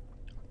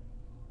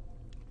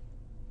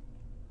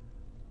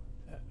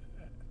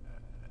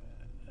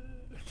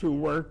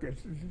work at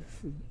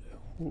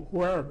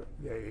wherever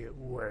they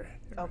were.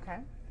 Okay.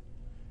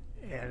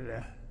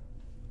 And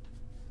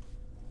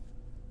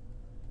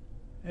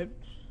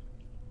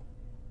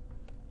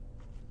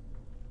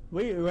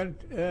we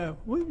went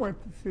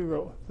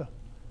through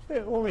they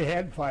only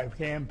had 5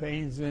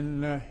 campaigns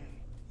in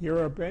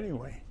Europe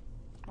anyway.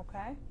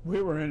 Okay.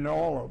 We were in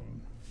all of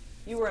them.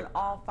 You were in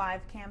all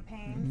 5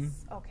 campaigns?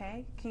 Mm-hmm.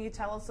 Okay. Can you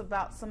tell us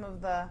about some of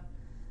the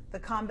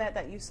combat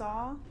that you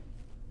saw?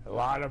 A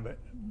lot of it,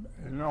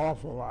 an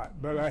awful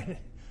lot. But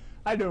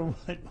I don't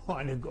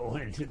want to go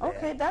into that.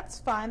 Okay, that's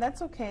fine.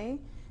 That's okay.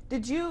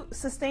 Did you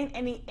sustain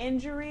any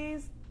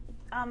injuries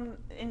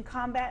in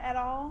combat at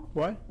all?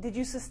 What? Did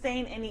you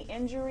sustain any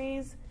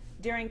injuries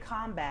during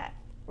combat?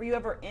 Were you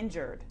ever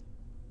injured?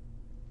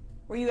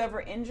 Were you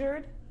ever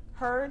injured?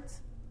 Hurt?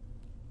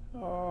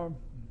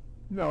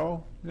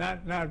 No,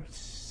 not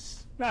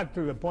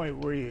to the point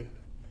where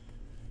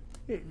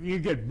you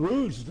get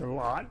bruised a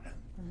lot.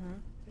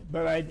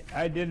 But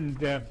I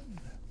didn't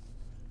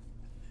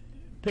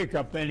pick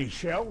up any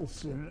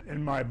shells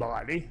in my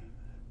body.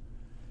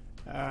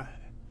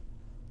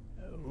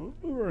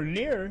 We were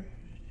near,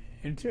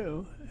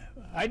 until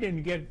I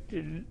didn't get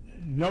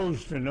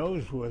nose to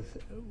nose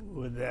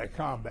with that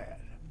combat.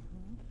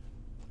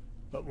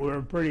 But we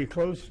were pretty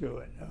close to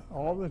it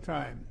all the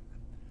time.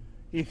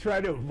 You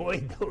try to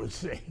avoid those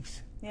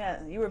things.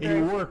 Yeah, you were very...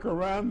 You work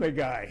around the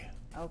guy.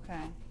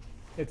 Okay.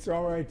 It's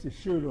all right to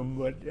shoot him,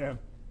 but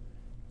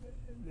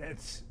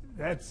that's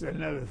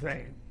another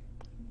thing.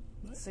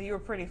 So you were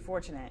pretty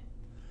fortunate.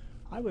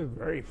 I was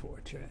very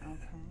fortunate.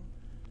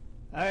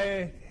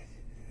 Okay.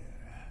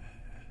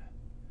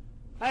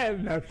 I had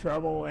enough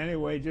trouble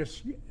anyway,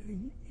 just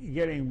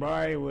getting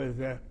by with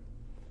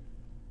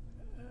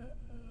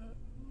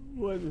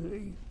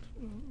living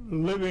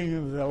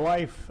the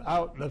life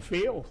out in the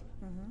field.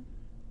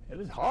 It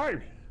was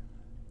hard.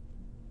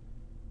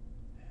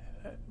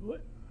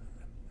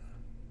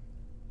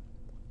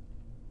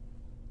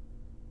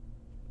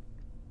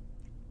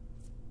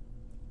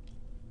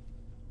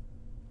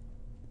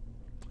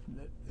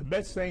 The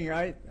best thing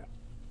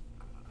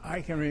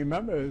I can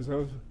remember is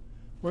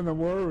when the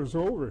war was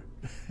over.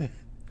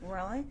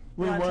 Really?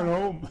 We went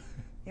home.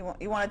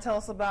 You want to tell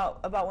us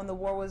about when the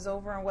war was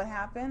over and what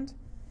happened?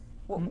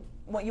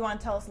 What you want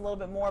to tell us a little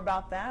bit more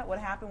about that? What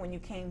happened when you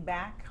came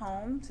back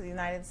home to the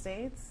United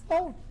States?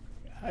 Oh,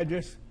 I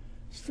just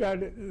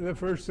started. The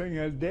first thing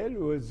I did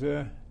was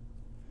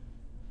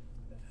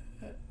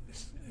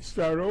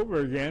start over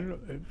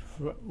again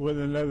with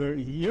another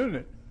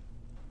unit.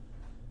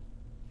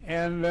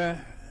 And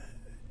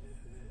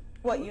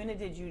what unit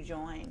did you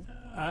join?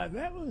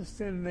 that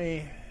was in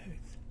the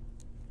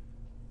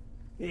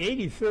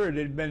 83rd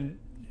had been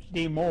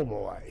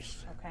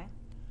demobilized. Okay.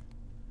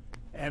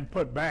 And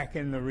put back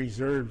in the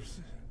reserves.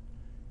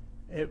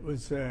 It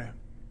was.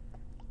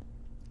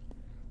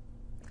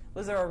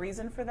 Was there a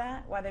reason for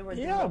that? Why they were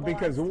Yeah, demobilized?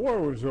 because the war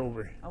was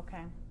over.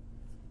 Okay.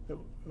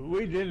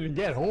 We didn't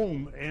get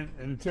home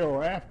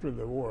until after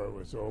the war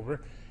was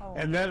over. Oh.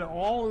 And then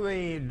all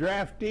the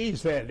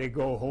draftees had to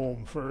go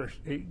home first,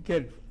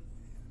 get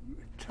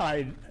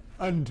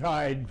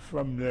untied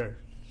from the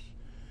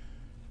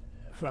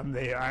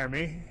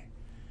army.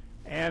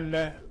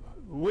 And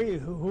we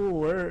who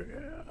were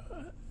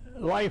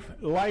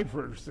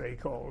lifers, they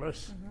called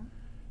us.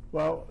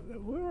 Well,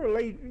 we were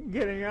late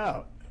getting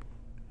out,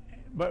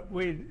 but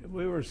we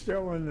were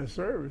still in the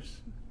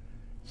service.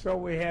 So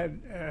we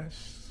had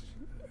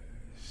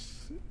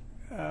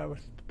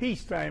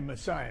peacetime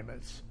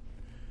assignments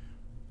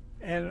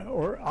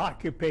or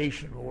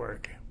occupation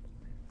work.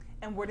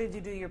 And where did you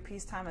do your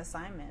peacetime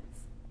assignments?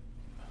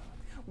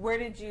 Where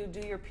did you do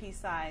your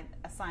peace-side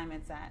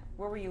assignments at?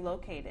 Where were you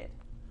located?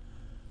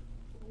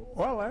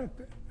 Well,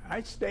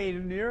 I stayed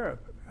in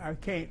Europe. I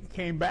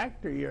came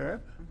back to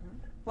Europe.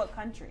 What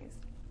countries?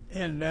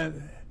 And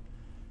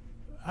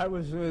I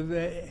was with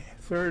the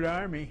Third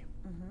Army.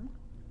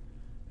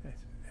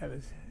 That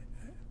was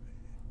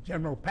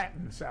General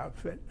Patton's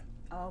outfit.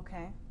 Oh,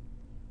 okay.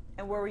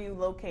 And where were you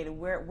located?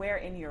 Where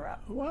in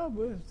Europe? Well, it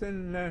was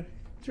in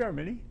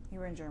Germany. You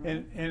were in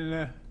Germany.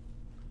 And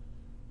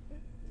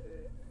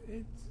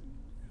it's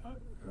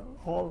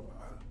all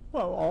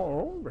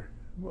over.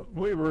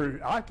 We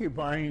were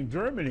occupying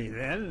Germany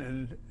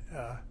then,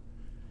 and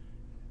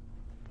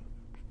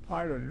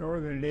part of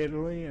northern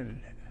Italy,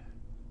 and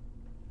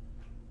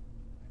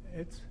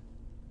it's.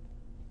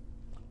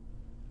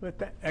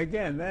 But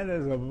again, that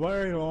is a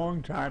very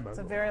long time ago. It's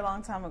a very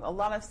long time ago. A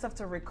lot of stuff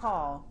to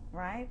recall,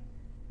 right?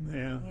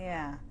 Yeah.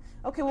 Yeah.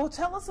 Okay, well,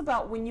 tell us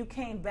about when you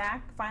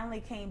finally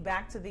came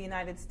back to the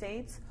United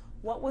States.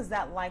 What was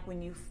that like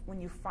when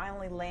you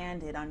finally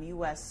landed on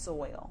U.S.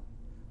 soil?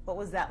 What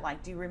was that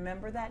like? Do you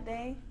remember that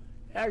day?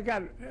 I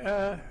got,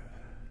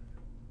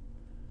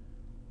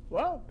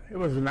 well, it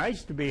was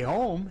nice to be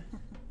home.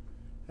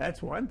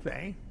 That's one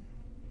thing.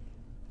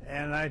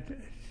 And it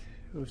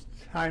was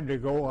time to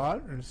go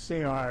out and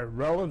see our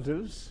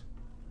relatives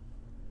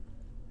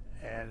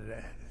and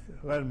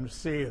let them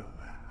see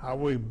how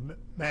we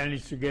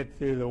managed to get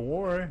through the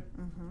war.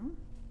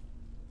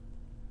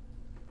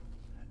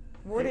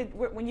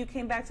 When you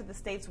came back to the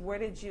States, where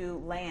did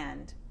you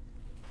land?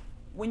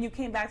 When you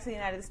came back to the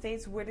United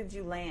States, where did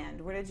you land?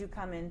 Where did you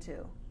come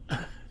into?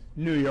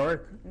 New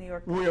York. New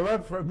York. We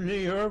left from New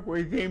York.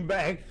 We came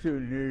back to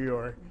New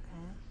York.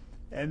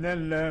 Okay. And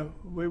then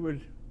we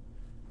would.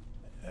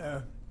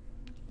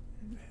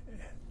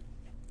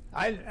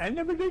 I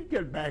never did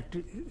get back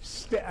to.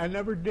 I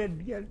never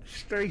did get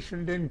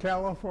stationed in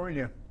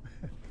California.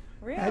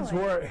 Really? That's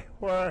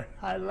where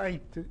I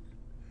liked it.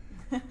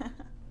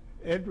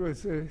 it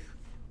was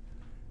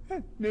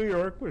New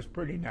York was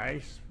pretty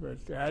nice, but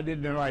I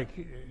didn't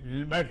like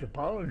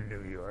metropolitan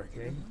New York.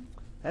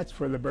 That's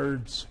for the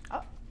birds.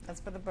 Oh, that's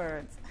for the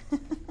birds.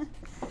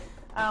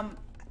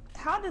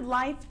 How did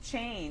life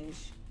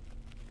change?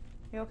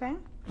 You okay?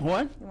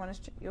 What?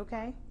 You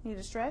okay? Need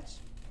a stretch?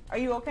 Are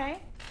you okay?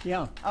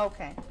 Yeah.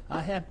 Okay.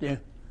 I have to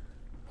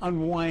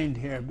unwind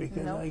here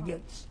because No I problem.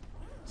 get.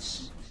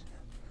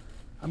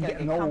 I'm Gotta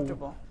getting get old.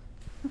 comfortable.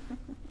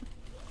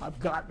 I've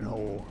gotten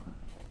old.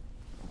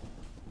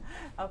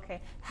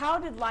 Okay. How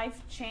did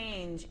life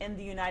change in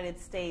the United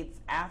States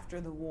after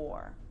the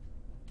war?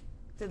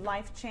 Did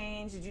life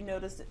change? Did you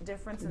notice a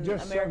difference in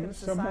Just American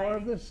some society? more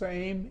of the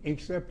same,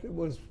 except it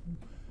was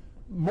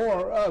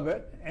more of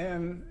it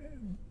and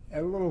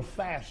a little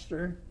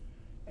faster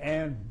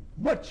and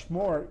much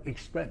more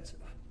expensive.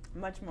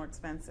 Much more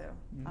expensive.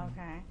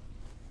 Okay.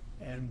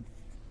 And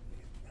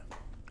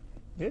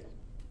it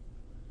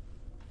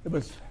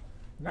was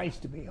nice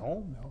to be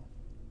home, though.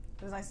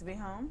 It was nice to be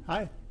home.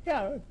 I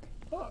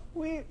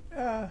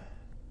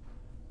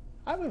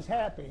was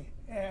happy.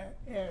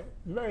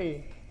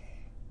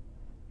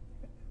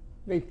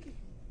 The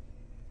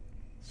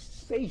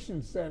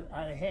stations that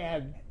I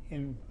had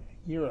in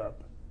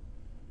Europe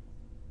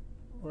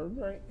were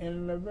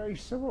very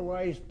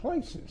civilized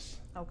places.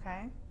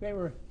 Okay. They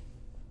were,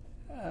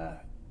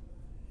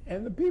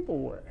 and the people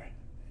were,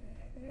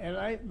 and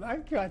I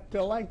got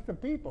to like the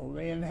people,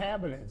 the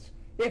inhabitants.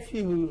 If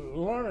you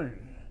learn,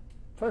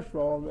 first of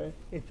all,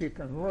 if you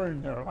can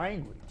learn their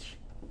language,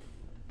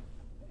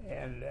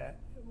 and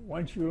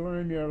once you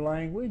learn their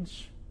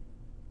language,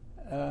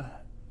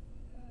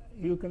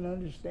 you can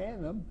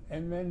understand them,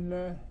 and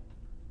then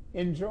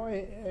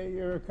enjoy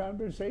your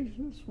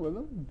conversations with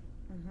them,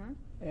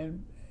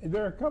 and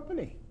their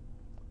company.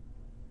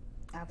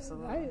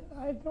 Absolutely.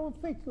 I don't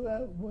think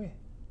that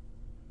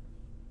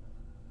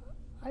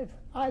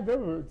I've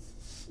ever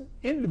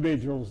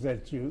individuals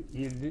that you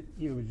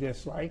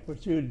dislike,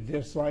 but you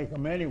dislike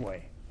them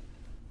anyway.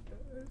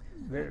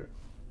 But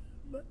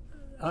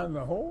on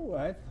the whole,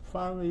 I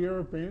found the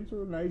Europeans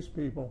were nice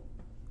people.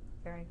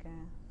 Very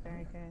good.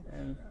 Very good.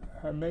 And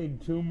I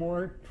made 2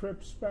 more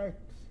trips back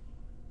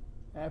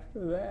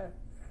after that.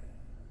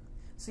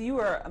 So you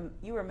were a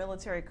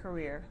military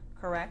career,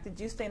 correct? Did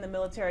you stay in the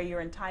military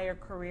your entire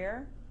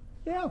career?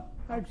 Yeah,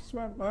 I've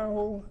spent my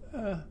whole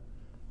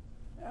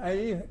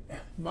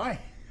my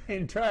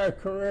entire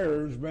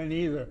career has been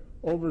either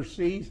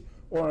overseas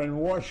or in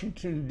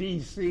Washington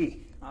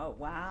D.C. Oh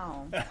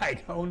wow! I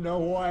don't know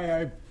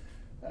why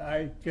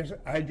I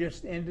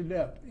just ended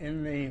up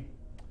in the.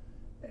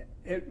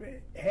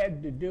 It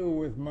had to do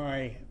with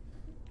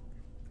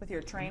With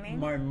your training?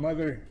 my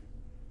mother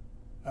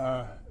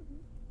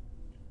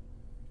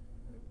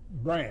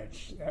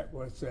branch. That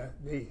was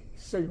the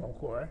Signal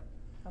Corps.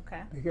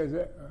 Okay. Because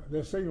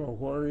the Signal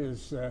Corps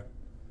is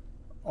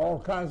all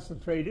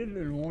concentrated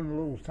in one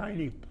little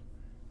tiny.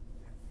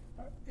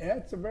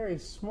 It's a very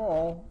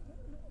small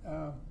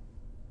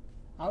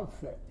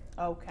outfit,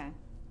 Okay.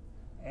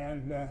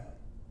 and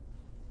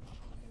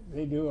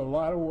they do a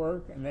lot of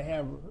work, and they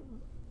have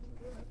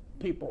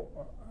people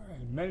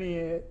in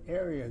many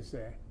areas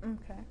there.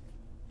 Okay.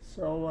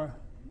 So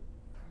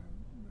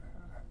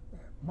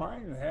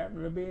mine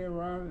happened to be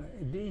around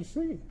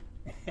D.C.,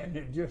 and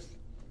it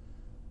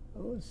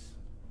was,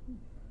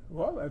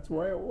 well, that's the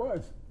way it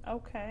was.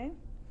 Okay.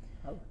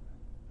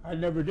 I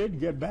never did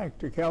get back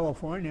to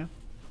California.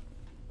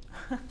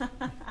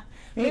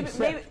 maybe.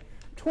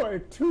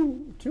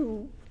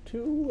 Two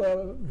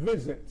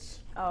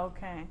visits.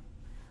 Okay.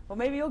 Well,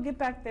 maybe you'll get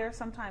back there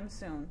sometime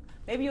soon.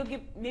 Maybe you'll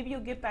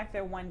get back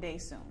there one day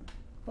soon.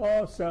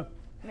 Oh, so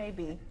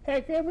Maybe.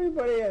 heck,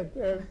 everybody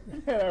that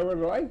I would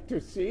like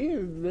to see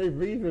is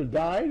they've either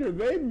died or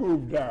they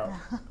moved out.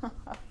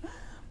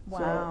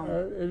 Wow.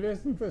 So it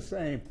isn't the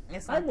same.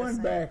 It's I not the went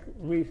same. back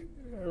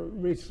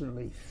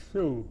recently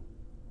through,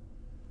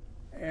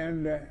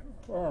 and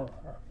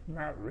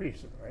not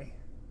recently,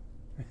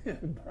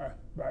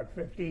 about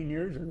 15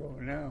 years ago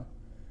now.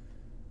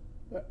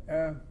 But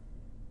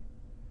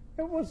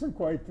it wasn't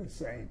quite the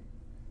same.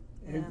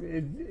 Yeah.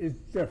 It's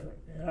different.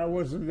 I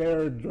wasn't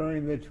there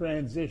during the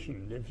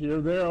transition. If you're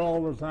there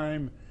all the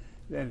time,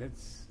 then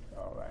it's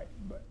all right.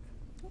 But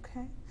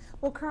Okay.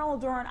 Well, Colonel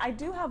Doran, I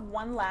do have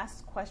one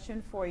last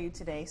question for you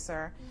today,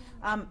 sir.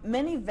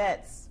 Many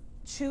vets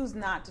choose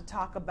not to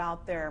talk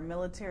about their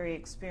military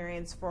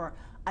experience for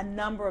a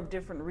number of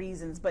different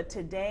reasons, but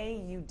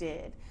today you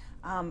did.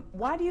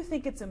 Why do you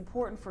think it's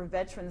important for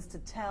veterans to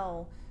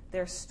tell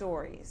their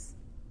stories?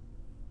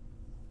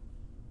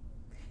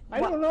 I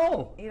don't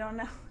know. You don't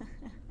know?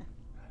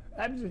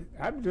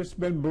 I've just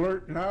been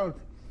blurting out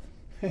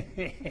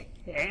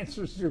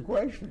answers to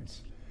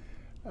questions.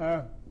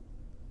 I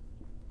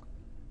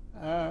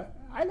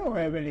don't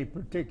have any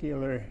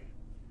particular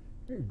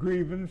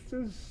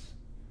grievances.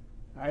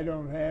 I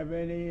don't have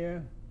any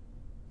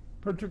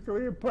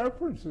particular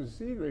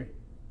preferences either.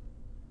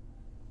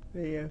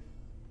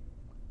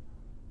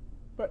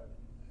 But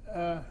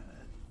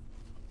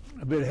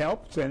if it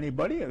helps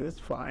anybody, that's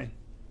fine.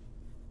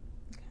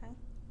 Okay.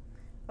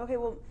 Okay,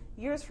 well,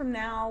 years from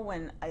now,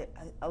 when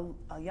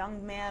a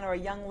young man or a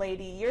young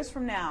lady, years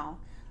from now,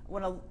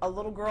 when a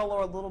little girl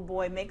or a little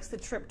boy makes the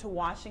trip to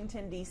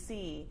Washington,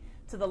 D.C.,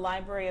 to the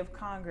Library of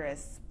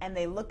Congress, and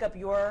they look up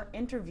your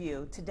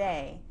interview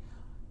today,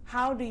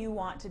 how do you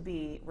want to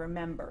be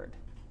remembered?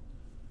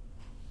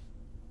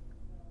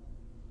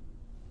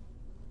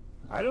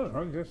 I don't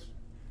know, just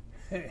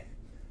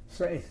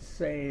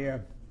say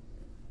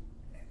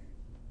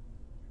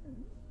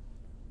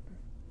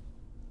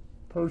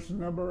person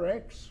number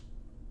X.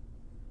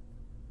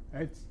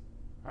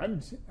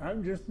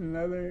 I'm just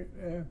another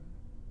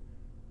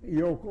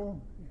yokel,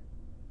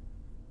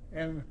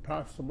 and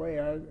possibly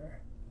I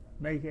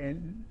make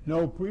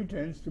no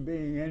pretense to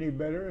being any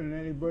better than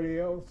anybody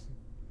else.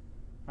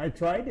 I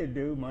try to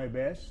do my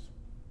best,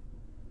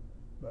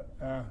 but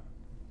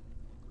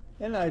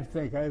and I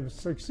think I've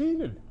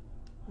succeeded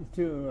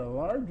to a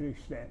large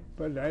extent.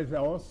 But I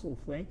also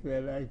think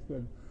that I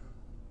could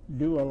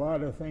do a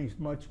lot of things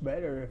much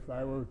better if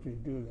I were to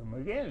do them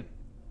again.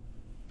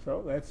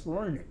 So that's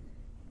learning.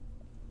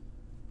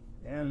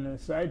 And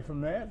aside from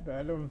that,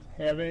 I don't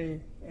have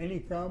any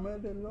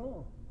comment at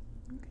all.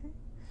 Okay.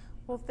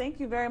 Well, thank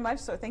you very much,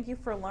 sir. Thank you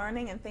for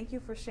learning, and thank you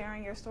for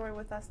sharing your story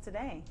with us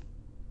today.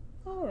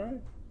 All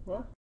right. Well.